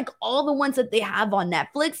seen like all the ones that they have on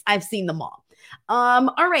Netflix. I've seen them all.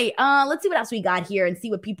 All right, let's see what else we got here and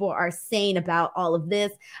see what people are saying about all of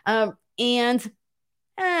this. And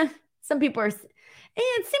some people are,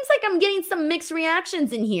 it seems like I'm getting some mixed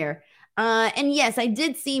reactions in here. And yes, I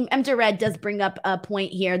did see MJ Red does bring up a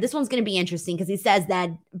point here. This one's going to be interesting because he says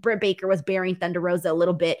that Britt Baker was burying Thunder Rosa a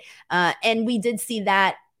little bit. And we did see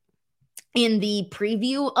that in the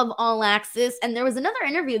preview of All Access. And there was another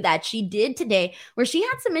interview that she did today where she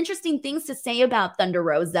had some interesting things to say about Thunder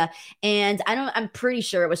Rosa. And I'm pretty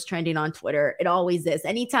sure it was trending on Twitter. It always is.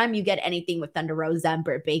 Anytime you get anything with Thunder Rosa and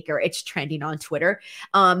Britt Baker, it's trending on Twitter.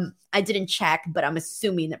 I didn't check, but I'm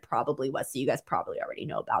assuming it probably was. So you guys probably already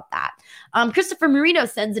know about that. Christopher Marino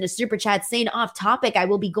sends in a super chat saying, off topic, I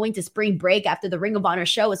will be going to spring break after the Ring of Honor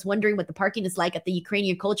show. I was wondering what the parking is like at the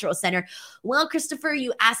Ukrainian Cultural Center. Well, Christopher,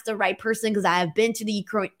 you asked the right person, because I have been to the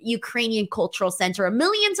Ukrainian Cultural Center a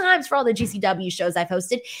million times for all the GCW shows I've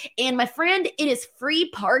hosted. And my friend, it is free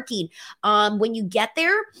parking. When you get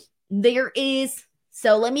there is,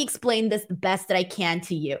 so let me explain this the best that I can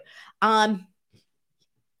to you.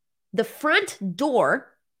 The front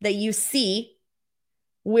door that you see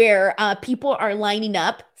where people are lining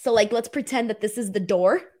up. So like, let's pretend that this is the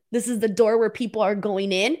door. This is the door where people are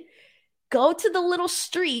going in. Go to the little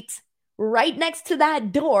street right next to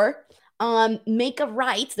that door. Make a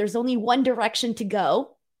right. There's only one direction to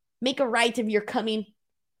go. Make a right if you're coming,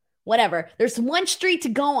 whatever. There's one street to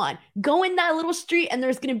go on. Go in that little street and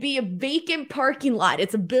there's going to be a vacant parking lot.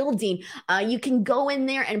 It's a building. You can go in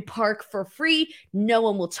there and park for free. No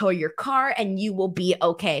one will tow your car and you will be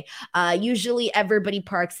okay. Usually everybody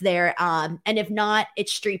parks there. And if not,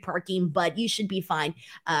 it's street parking, but you should be fine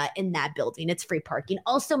in that building. It's free parking.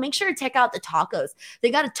 Also, make sure to check out the tacos.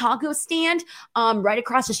 They got a taco stand right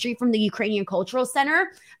across the street from the Ukrainian Cultural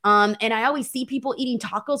Center. And I always see people eating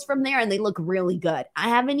tacos from there and they look really good. I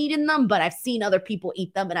haven't eaten them, but I've seen other people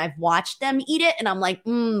eat them and I've watched them eat it. And I'm like,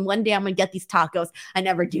 one day I'm going to get these tacos. I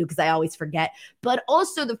never do because I always forget. But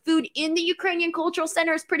also the food in the Ukrainian Cultural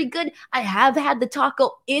Center is pretty good. I have had the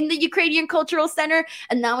taco in the Ukrainian Cultural Center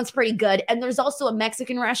and that one's pretty good. And there's also a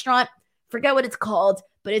Mexican restaurant. Forget what it's called,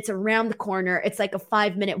 but it's around the corner. It's like a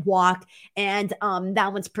 5-minute walk. And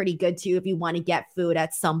that one's pretty good too if you want to get food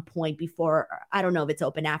at some point before. I don't know if it's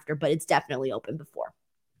open after, but it's definitely open before.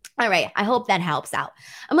 All right. I hope that helps out.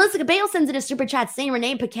 Melissa Cabello sends in a super chat saying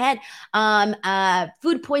Renee Paquette,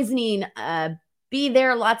 food poisoning, be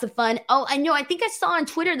there. Lots of fun. Oh, I know. I think I saw on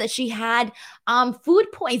Twitter that she had food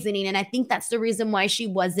poisoning, and I think that's the reason why she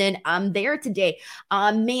wasn't there today.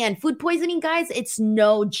 Man, food poisoning, guys, it's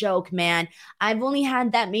no joke, man. I've only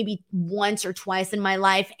had that maybe once or twice in my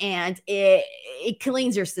life, and it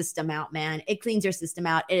cleans your system out, man. It cleans your system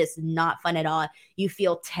out. It is not fun at all. You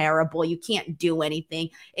feel terrible. You can't do anything.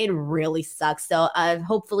 It really sucks. So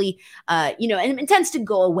hopefully, and it tends to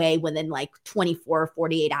go away within like 24 or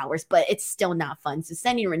 48 hours, but it's still not fun. So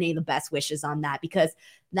sending Renee the best wishes on that, because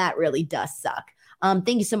that really does suck.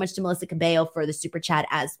 Thank you so much to Melissa Cabello for the super chat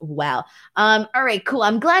as well. All right, cool.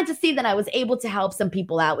 I'm glad to see that I was able to help some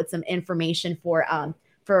people out with some information for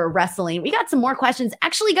wrestling. We got some more questions.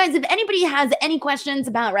 Actually, guys, if anybody has any questions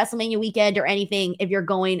about WrestleMania weekend or anything, if you're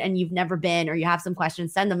going and you've never been, or you have some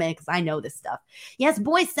questions, send them in, because I know this stuff. Yes,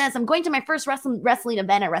 Boy says, I'm going to my first wrestling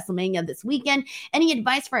event at WrestleMania this weekend. Any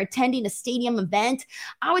advice for attending a stadium event?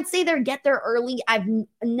 I would say get there early. I've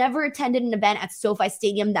never attended an event at SoFi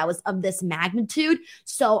Stadium that was of this magnitude.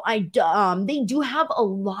 So they do have a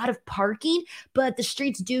lot of parking, but the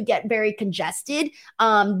streets do get very congested.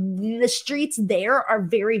 The streets there are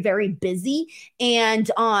very, very busy.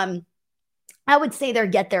 And I would say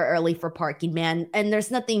get there early for parking, man. And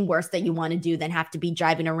there's nothing worse that you want to do than have to be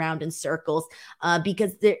driving around in circles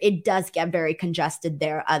because it does get very congested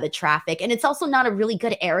there, the traffic. And it's also not a really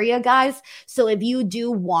good area, guys. So if you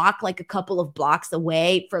do walk like a couple of blocks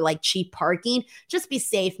away for like cheap parking, just be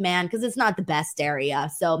safe, man, because it's not the best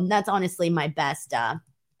area. So that's honestly my best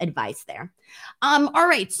advice there. All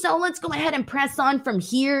right, so let's go ahead and press on from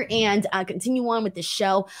here and continue on with the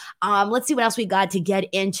show. Let's see what else we got to get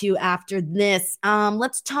into after this.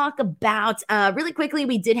 Let's talk about really quickly.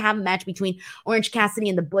 We did have a match between Orange Cassidy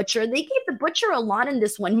and the Butcher. They gave the Butcher a lot in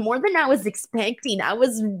this one, more than I was expecting. I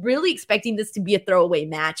was really expecting this to be a throwaway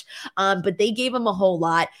match, but they gave him a whole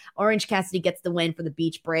lot. Orange Cassidy gets the win for the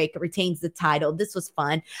beach break, retains the title. This was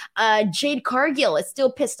fun. Jade Cargill is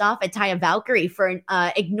still pissed off at Taya Valkyrie for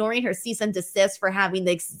ignoring her cease and desist for having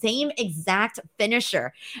the same exact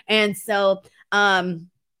finisher. And so that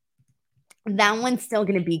one's still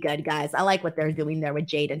going to be good, guys. I like what they're doing there with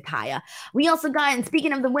Jade and Taya. We also got, and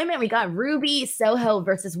speaking of the women, we got Ruby Soho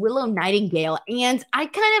versus Willow Nightingale. And I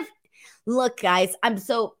kind of, look, guys, I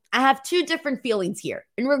have two different feelings here.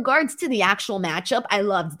 In regards to the actual matchup, I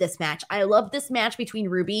loved this match. I love this match between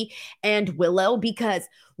Ruby and Willow because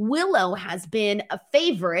Willow has been a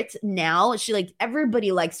favorite now.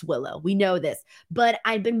 Everybody likes Willow. We know this. But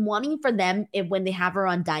I've been wanting for them, when they have her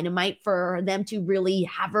on Dynamite, for them to really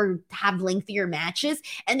have her have lengthier matches.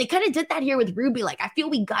 And they kind of did that here with Ruby. I feel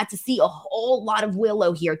we got to see a whole lot of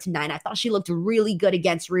Willow here tonight. I thought she looked really good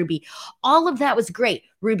against Ruby. All of that was great.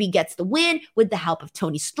 Ruby gets the win with the help of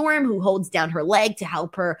Toni Storm, who holds down her leg to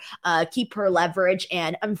help her keep her leverage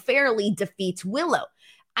and unfairly defeats Willow.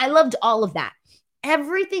 I loved all of that.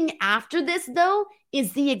 Everything after this, though,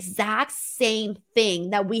 is the exact same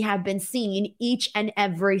thing that we have been seeing each and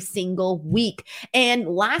every single week. And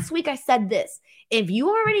last week I said this: if you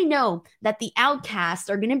already know that the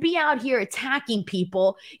Outcasts are going to be out here attacking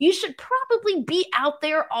people, you should probably be out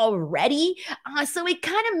there already. So it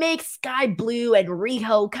kind of makes Sky Blue and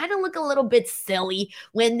Riho kind of look a little bit silly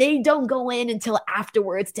when they don't go in until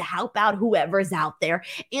afterwards to help out whoever's out there.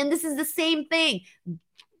 And this is the same thing.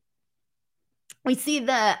 We see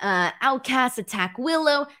the Outcasts attack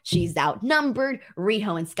Willow. She's outnumbered.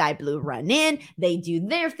 Riho and Sky Blue run in. They do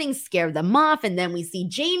their thing, scare them off. And then we see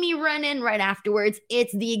Jamie run in right afterwards.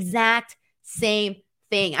 It's the exact same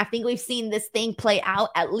thing. I think we've seen this thing play out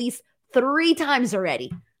at least 3 times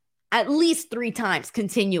already. At least 3 times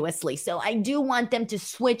continuously. So I do want them to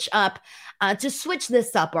switch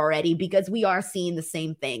this up already, because we are seeing the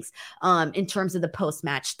same things in terms of the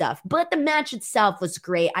post-match stuff. But the match itself was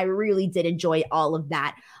great. I really did enjoy all of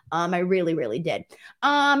that. I really, really did.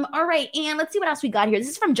 All right, and let's see what else we got here. This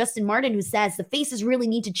is from Justin Martin, who says the faces really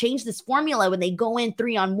need to change this formula when they go in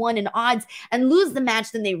 3-on-1 in odds and lose the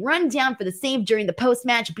match. Then they run down for the save during the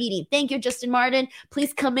post-match beating. Thank you, Justin Martin.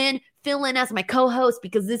 Please come in, fill in as my co-host,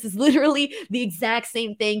 because this is literally the exact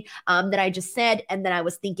same thing that I just said and that I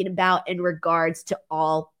was thinking about in regards to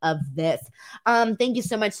all of this. Thank you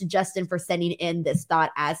so much to Justin for sending in this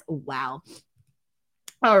thought as well.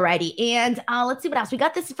 Alrighty, and let's see what else. We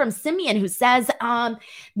got this from Simeon, who says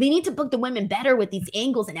they need to book the women better with these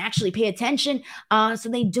angles and actually pay attention so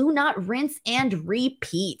they do not rinse and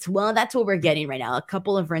repeat. Well, that's what we're getting right now. A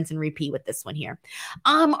couple of rinse and repeat with this one here.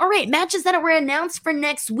 All right, matches that were announced for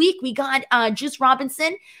next week. We got Juice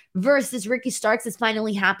Robinson versus Ricky Starks is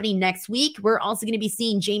finally happening next week. We're also going to be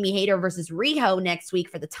seeing Jamie Hayter versus Riho next week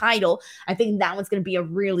for the title. I think that one's going to be a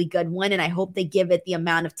really good one, and I hope they give it the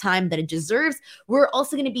amount of time that it deserves. We're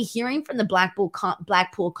also going to be hearing from the Blackpool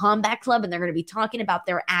Combat Club, and they're going to be talking about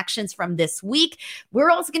their actions from this week. We're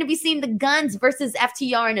also going to be seeing the Guns versus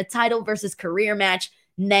FTR in a title versus career match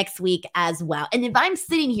next week as well. And if I'm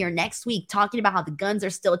sitting here next week talking about how the Guns are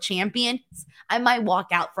still champions, I might walk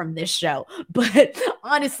out from this show. But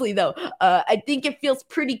honestly, though, I think it feels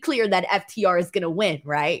pretty clear that FTR is going to win,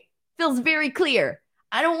 right? Feels very clear.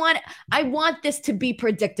 I want this to be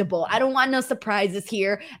predictable. I don't want no surprises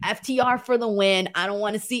here. FTR for the win. I don't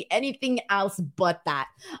want to see anything else but that.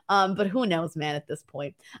 But who knows, man, at this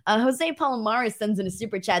point. Jose Palomares sends in a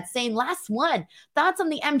super chat saying, last one, thoughts on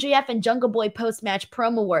the MJF and Jungle Boy post-match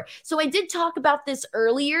promo war. So I did talk about this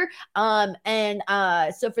earlier.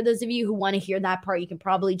 So for those of you who want to hear that part, you can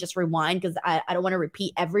probably just rewind because I don't want to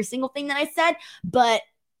repeat every single thing that I said. But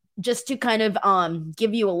just to kind of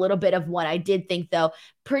give you a little bit of what I did think, though,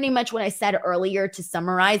 pretty much what I said earlier to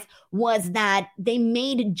summarize was that they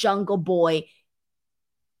made Jungle Boy,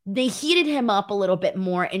 they heated him up a little bit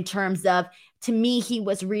more in terms of, to me, he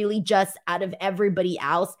was really just out of everybody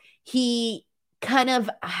else. He kind of...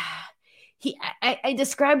 I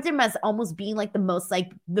described him as almost being like the most,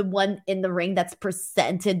 like the one in the ring that's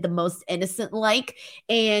presented the most innocent like.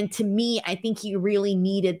 And to me, I think he really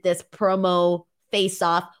needed this promo face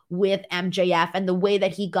off with MJF, and the way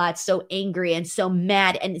that he got so angry and so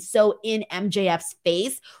mad and so in MJF's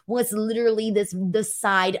face was literally the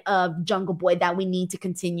side of Jungle Boy that we need to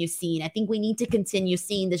continue seeing. I think we need to continue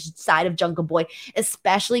seeing this side of Jungle Boy,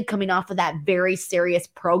 especially coming off of that very serious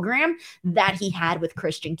program that he had with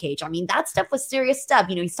Christian Cage. I mean, that stuff was serious stuff.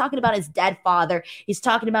 You know, he's talking about his dead father, he's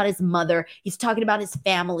talking about his mother, he's talking about his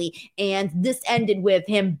family, and this ended with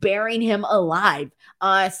him burying him alive.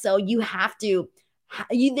 So you have to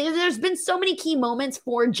there's been so many key moments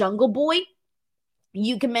for Jungle Boy.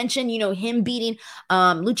 You can mention, him beating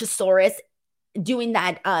Luchasaurus, doing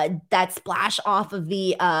that splash off of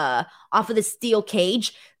the steel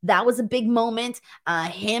cage. That was a big moment.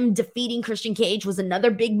 Him defeating Christian Cage was another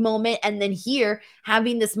big moment. And then here,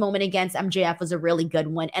 having this moment against MJF was a really good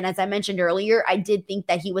one. And as I mentioned earlier, I did think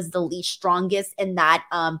that he was the least strongest in that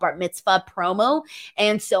Bar Mitzvah promo.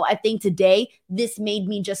 And so I think today, this made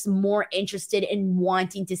me just more interested in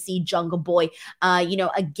wanting to see Jungle Boy,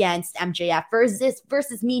 against MJF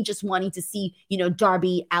versus me just wanting to see,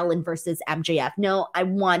 Darby Allin versus MJF. No, I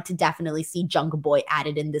want to definitely see Jungle Boy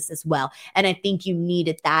added in this as well. And I think you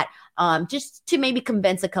needed that just to maybe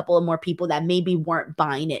convince a couple of more people that maybe weren't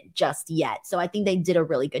buying it just yet. So I think they did a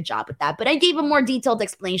really good job with that. But I gave a more detailed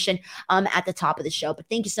explanation at the top of the show. But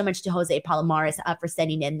thank you so much to Jose Palomares for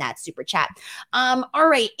sending in that super chat. All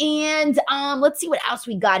right. And let's see what else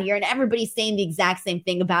we got here. And everybody's saying the exact same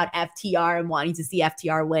thing about FTR and wanting to see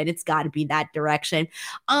FTR win. It's got to be that direction.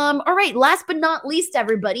 All right. Last but not least,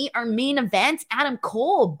 everybody, our main event, Adam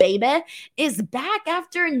Cole, baby, is back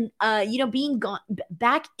after, being gone,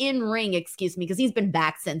 back in ring, excuse me, because he's been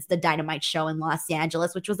back since the Dynamite show in Los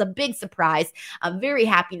Angeles, which was a big surprise. I'm very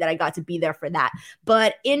happy that I got to be there for that.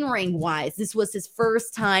 But in ring wise, this was his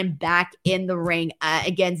first time back in the ring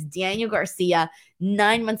against Daniel Garcia.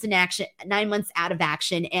 9 months out of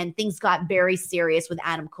action, and things got very serious with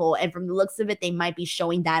Adam Cole. And from the looks of it, they might be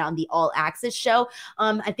showing that on the All Access show.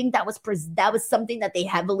 I think that was something that they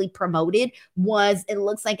heavily promoted. It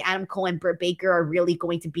looks like Adam Cole and Britt Baker are really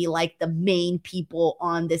going to be like the main people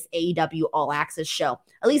on this AEW All Access show.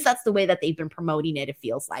 At least that's the way that they've been promoting it. It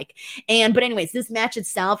feels like. But anyways, this match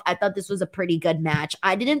itself, I thought this was a pretty good match.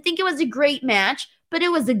 I didn't think it was a great match, but it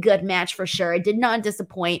was a good match for sure. It did not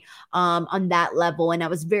disappoint on that level, and I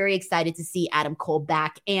was very excited to see Adam Cole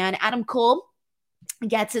back. And Adam Cole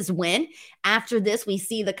gets his win. After this, we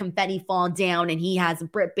see the confetti fall down, and he has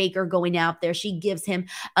Britt Baker going out there. She gives him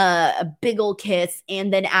a big old kiss,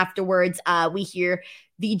 and then afterwards, we hear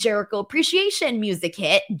the Jericho appreciation music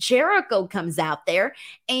hit. Jericho comes out there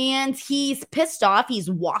and he's pissed off.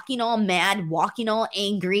 He's walking all mad, walking all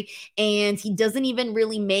angry, and he doesn't even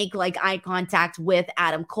really make like eye contact with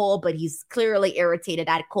Adam Cole, but he's clearly irritated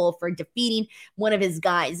at Cole for defeating one of his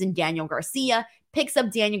guys in Daniel Garcia. picks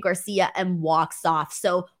up Daniel Garcia and walks off.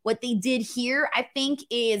 So what they did here, I think,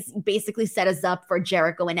 is basically set us up for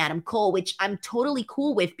Jericho and Adam Cole, which I'm totally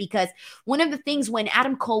cool with, because one of the things when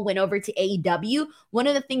Adam Cole went over to AEW, one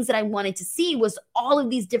of the things that I wanted to see was all of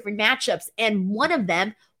these different matchups. And one of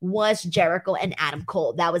them was Jericho and Adam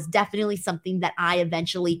Cole. That was definitely something that I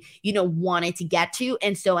eventually, wanted to get to.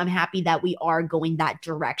 And so I'm happy that we are going that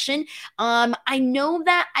direction. I know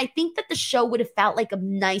that I think that the show would have felt like a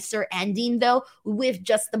nicer ending, though, with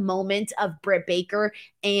just the moment of Britt Baker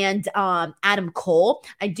and Adam Cole.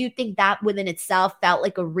 I do think that within itself felt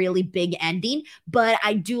like a really big ending, but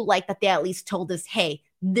I do like that they at least told us, hey,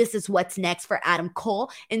 this is what's next for Adam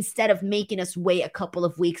Cole, instead of making us wait a couple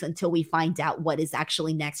of weeks until we find out what is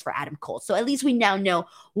actually next for Adam Cole. So at least we now know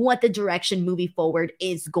what the direction moving forward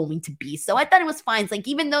is going to be. So I thought it was fine. It's like,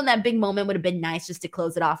 even though that big moment would have been nice just to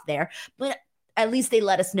close it off there, but at least they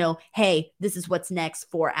let us know, hey, this is what's next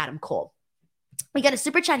for Adam Cole. We got a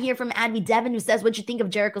super chat here from Adby Devin, who says, what'd you think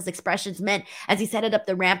of Jericho's expressions meant as he set it up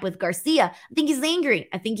the ramp with Garcia? I think he's angry.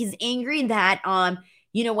 I think he's angry that,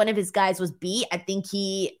 one of his guys was beat. I think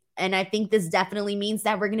this definitely means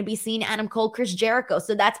that we're going to be seeing Adam Cole, Chris Jericho.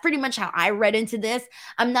 So that's pretty much how I read into this.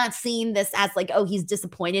 I'm not seeing this as like, oh, he's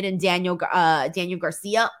disappointed in Daniel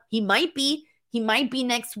Garcia. He might be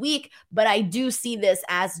next week, but I do see this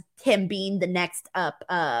as him being the next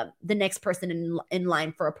person in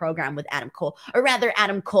line for a program with Adam Cole, or rather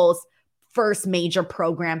Adam Cole's first major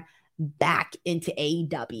program back into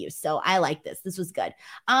AEW. So I like this. This was good.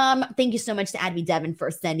 Thank you so much to Adby Devin for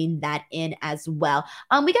sending that in as well.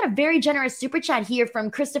 We got a very generous super chat here from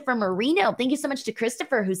Christopher Marino. Thank you so much to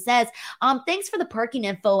Christopher, who says, thanks for the parking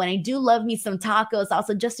info. And I do love me some tacos.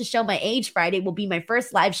 Also, just to show my age, Friday will be my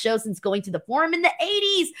first live show since going to the Forum in the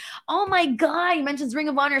 80s. Oh my God. He mentions Ring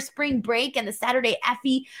of Honor Spring Break and the Saturday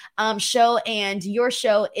Effie show, and your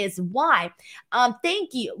show is why.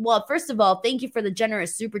 Thank you. Well, first of all, thank you for the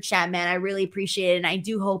generous super chat, man. I really appreciate it. And I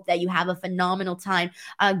do hope that you have a phenomenal time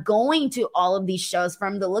going to all of these shows.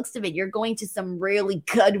 From the looks of it, you're going to some really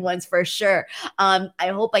good ones for sure. I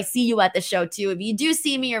hope I see you at the show too. If you do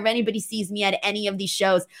see me, or if anybody sees me at any of these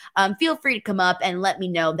shows, feel free to come up and let me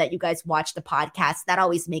know that you guys watch the podcast. That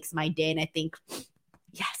always makes my day. And I think,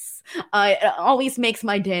 yes. It always makes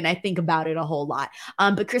my day, and I think about it a whole lot.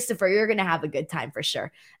 But Christopher, you're gonna have a good time for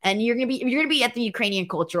sure, and you're gonna be at the Ukrainian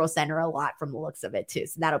Cultural Center a lot from the looks of it too.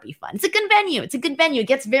 So that'll be fun. It's a good venue. It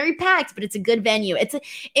gets very packed, but it's a good venue.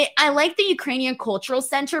 I like the Ukrainian Cultural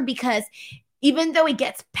Center because even though it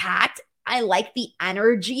gets packed, I like the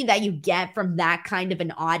energy that you get from that kind of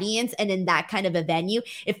an audience and in that kind of a venue.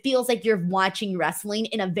 It feels like you're watching wrestling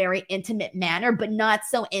in a very intimate manner, but not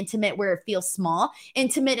so intimate where it feels small,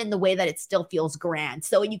 intimate in the way that it still feels grand.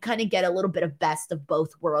 So you kind of get a little bit of best of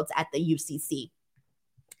both worlds at the UCC.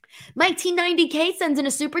 Mike T90K sends in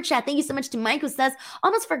a super chat. Thank you so much to Mike, who says,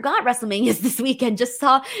 almost forgot WrestleMania's this weekend. Just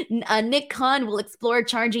saw Nick Khan will explore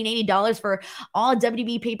charging $80 for all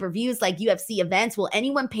WWE pay-per-views like UFC events. Will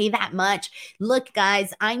anyone pay that much? Look,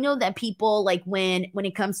 guys, I know that people, like, when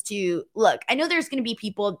it comes to, look, I know there's going to be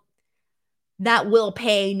people that will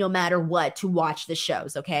pay no matter what to watch the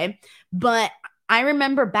shows, okay? But I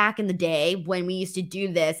remember back in the day when we used to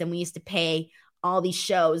do this and we used to pay all these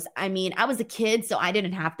shows. I mean, I was a kid, so I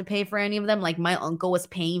didn't have to pay for any of them. Like, my uncle was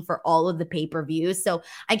paying for all of the pay-per-views. So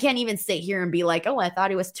I can't even sit here and be like, oh, I thought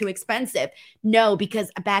it was too expensive. No, because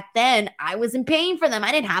back then I wasn't paying for them.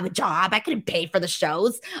 I didn't have a job. I couldn't pay for the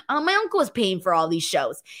shows. My uncle was paying for all these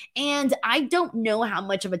shows. And I don't know how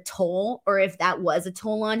much of a toll, or if that was a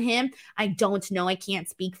toll on him. I don't know. I can't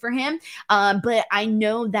speak for him. But I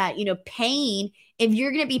know that, paying, if you're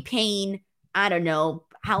going to be paying, I don't know,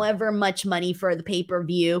 however much money for the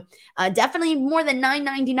pay-per-view, definitely more than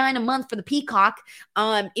 $9.99 a month for the Peacock.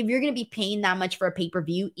 If you're going to be paying that much for a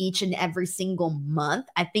pay-per-view each and every single month,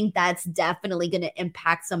 I think that's definitely going to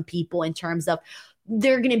impact some people in terms of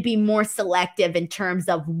they're going to be more selective in terms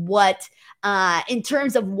of what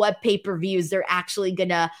pay-per-views they're actually going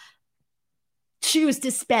to choose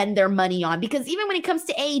to spend their money on. Because even when it comes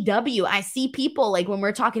to AEW, I see people, like when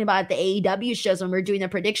we're talking about the AEW shows, when we're doing the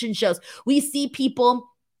prediction shows, we see people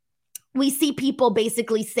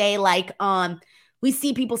basically say like, oh,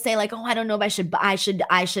 I don't know if I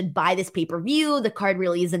should buy this pay-per-view. The card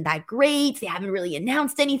really isn't that great. They haven't really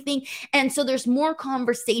announced anything. And so there's more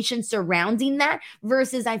conversation surrounding that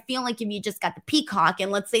versus I feel like if you just got the Peacock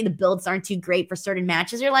and let's say the builds aren't too great for certain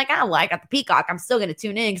matches, you're like, oh, well, I got the Peacock. I'm still going to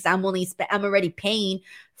tune in because I'm already paying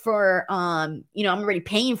for I'm already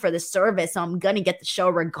paying for the service, so I'm gonna get the show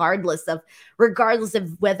regardless of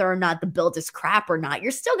whether or not the build is crap or not.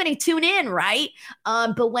 You're still gonna tune in, right?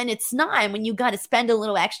 But when it's not, when you got to spend a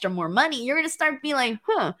little extra more money, you're gonna start being like,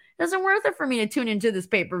 doesn't worth it for me to tune into this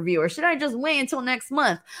pay-per-view, or should I just wait until next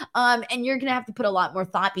month? And you're gonna have to put a lot more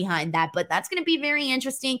thought behind that, but that's gonna be very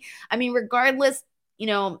interesting. I mean, regardless,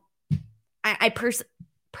 I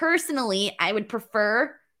personally, I would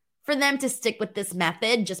prefer for them to stick with this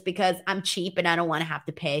method, just because I'm cheap and I don't want to have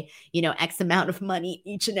to pay, X amount of money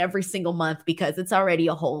each and every single month, because it's already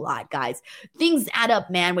a whole lot, guys. Things add up,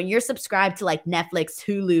 man. When you're subscribed to like Netflix,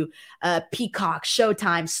 Hulu, Peacock,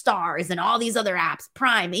 Showtime, Stars, and all these other apps,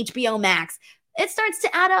 Prime, HBO Max, it starts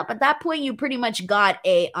to add up. At that point, you pretty much got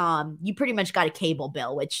a cable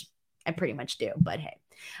bill, which I pretty much do, but hey.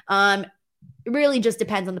 It really just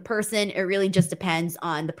depends on the person. It really just depends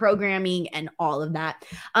on the programming and all of that.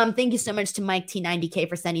 Thank you so much to Mike T90K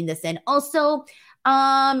for sending this in. Also,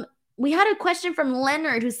 we had a question from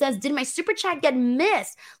Leonard who says, did my super chat get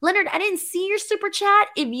missed? Leonard, I didn't see your super chat.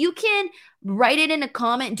 If you can write it in a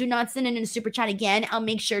comment, do not send it in a super chat again. I'll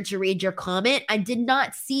make sure to read your comment. I did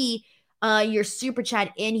not see your super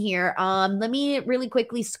chat in here. Let me really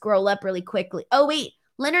quickly scroll up really quickly. Oh, wait,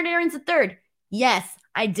 Leonard Aaron's the third. Yes,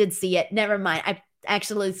 I did see it. Never mind. I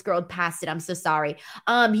actually scrolled past it. I'm so sorry.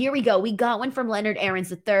 Here we go. We got one from Leonard Aarons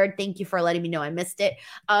III. Thank you for letting me know I missed it.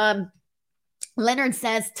 Leonard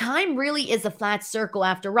says, time really is a flat circle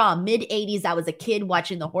after all. Mid-'80s, I was a kid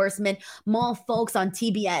watching The Horsemen maul folks on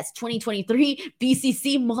TBS. 2023,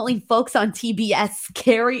 BCC mauling folks on TBS.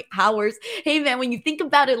 Scary hours. Hey, man, when you think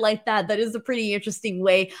about it like that, that is a pretty interesting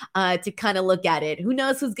way to kind of look at it. Who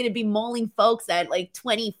knows who's going to be mauling folks at like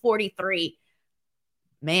 2043?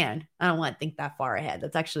 Man, I don't want to think that far ahead.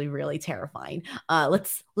 That's actually really terrifying.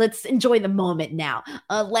 Let's enjoy the moment now.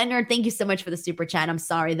 Leonard, thank you so much for the super chat. I'm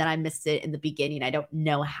sorry that I missed it in the beginning. I don't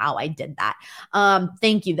know how I did that.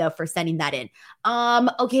 Thank you though for sending that in.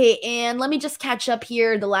 Okay, and let me just catch up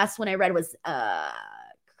here. The last one I read was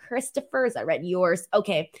Christopher's. I read yours.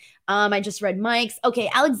 Okay. I just read Mike's. Okay.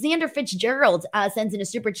 Alexander Fitzgerald sends in a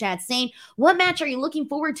super chat saying, what match are you looking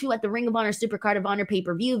forward to at the Ring of Honor Supercard of Honor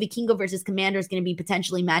pay-per-view? Vikingo versus Commander is going to be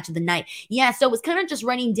potentially match of the night. Yeah. So it was kind of just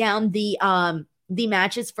running down the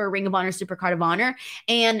matches for Ring of Honor Supercard of Honor,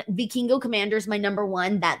 and Vikingo Commander is my number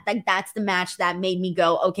one. That's the match that made me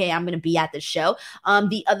go, okay, I'm going to be at the show.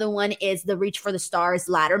 The other one is the Reach for the Stars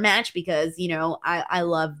ladder match, because, I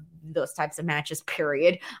love those types of matches,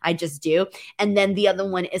 period. I just do. And then the other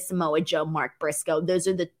one is Samoa Joe, Mark Briscoe. Those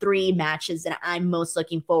are the three matches that I'm most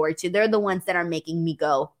looking forward to. They're the ones that are making me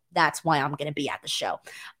go, that's why I'm going to be at the show.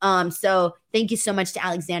 So thank you so much to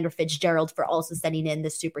Alexander Fitzgerald for also sending in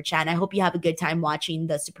the super chat. I hope you have a good time watching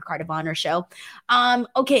the Supercard of Honor show.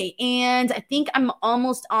 Okay. And I think I'm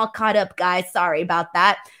almost all caught up, guys. Sorry about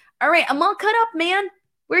that. All right. I'm all caught up, man.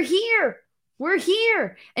 We're here.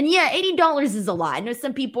 And yeah, $80 is a lot. I know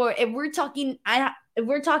some people, if we're talking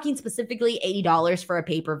specifically $80 for a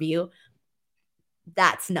pay-per-view,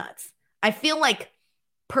 that's nuts. I feel like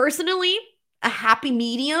personally, a happy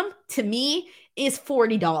medium to me is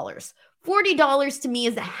 $40. $40 to me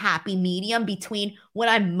is a happy medium between what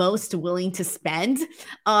I'm most willing to spend,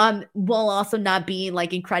 while also not being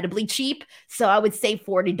like incredibly cheap. So I would say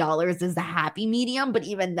 $40 is a happy medium, but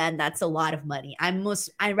even then, that's a lot of money.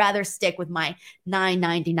 I'd rather stick with my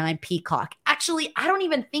 $9.99 Peacock. Actually, I don't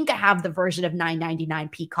even think I have the version of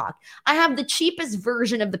 $9.99 Peacock. I have the cheapest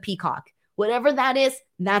version of the Peacock. Whatever that is,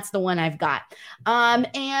 that's the one I've got.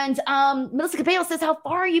 Melissa Capello says, how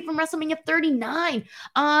far are you from WrestleMania 39?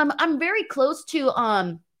 I'm very close to,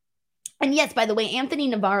 and yes, by the way, Anthony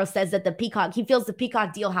Navarro says that he feels the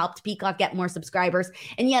Peacock deal helped Peacock get more subscribers.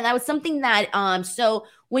 And yeah, that was something that, so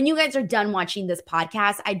when you guys are done watching this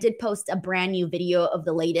podcast, I did post a brand new video of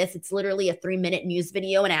the latest. It's literally a 3-minute news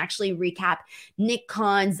video, and I actually recap Nick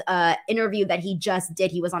Khan's interview that he just did.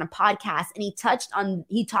 He was on a podcast, and he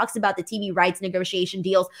talks about the TV rights negotiation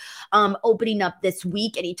deals opening up this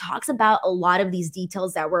week. And he talks about a lot of these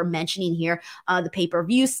details that we're mentioning here, the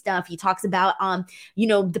pay-per-view stuff. He talks about,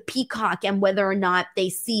 the Peacock and whether or not they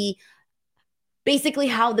see basically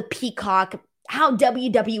how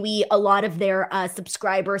WWE, a lot of their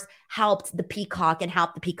subscribers helped the Peacock and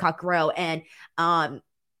helped the Peacock grow. And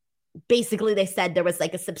basically they said there was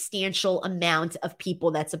like a substantial amount of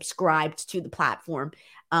people that subscribed to the platform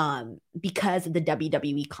because of the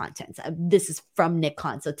WWE content. This is from Nick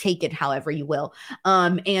Khan, so take it however you will.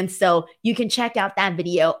 And so you can check out that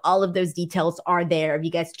video. All of those details are there if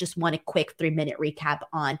you guys just want a quick 3-minute recap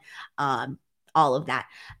all of that.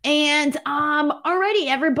 And alrighty,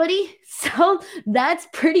 everybody. So that's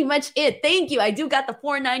pretty much it. Thank you. I do got the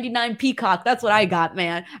 $4.99 Peacock. That's what I got,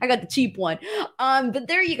 man. I got the cheap one. But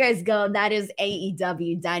there you guys go. That is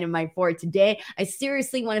AEW Dynamite for today. I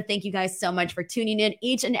seriously want to thank you guys so much for tuning in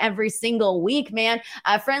each and every single week, man.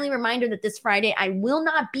 A friendly reminder that this Friday I will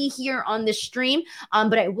not be here on the stream,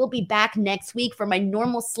 but I will be back next week for my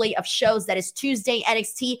normal slate of shows. That is Tuesday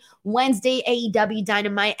NXT, Wednesday AEW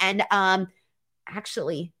Dynamite, and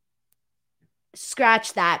actually,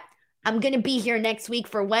 scratch that. I'm going to be here next week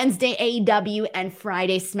for Wednesday AEW and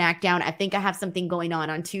Friday SmackDown. I think I have something going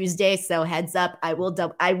on Tuesday, so heads up. I will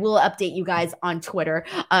update you guys on Twitter.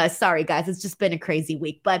 Sorry, guys. It's just been a crazy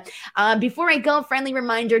week. But before I go, friendly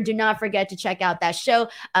reminder, do not forget to check out that show,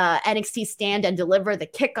 NXT Stand and Deliver, the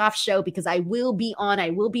kickoff show, because I will be on. I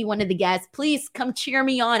will be one of the guests. Please come cheer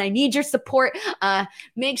me on. I need your support.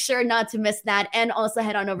 Make sure not to miss that. And also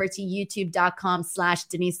head on over to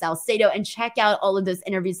youtube.com/Denise Salcedo and check out all of those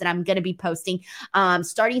interviews that I'm going to be posting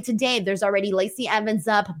starting today. There's already Lacey Evans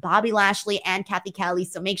up, Bobby Lashley, and Kathy Kelly,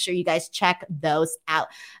 so make sure you guys check those out.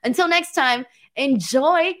 Until next time,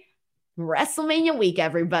 enjoy WrestleMania week,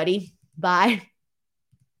 everybody. Bye.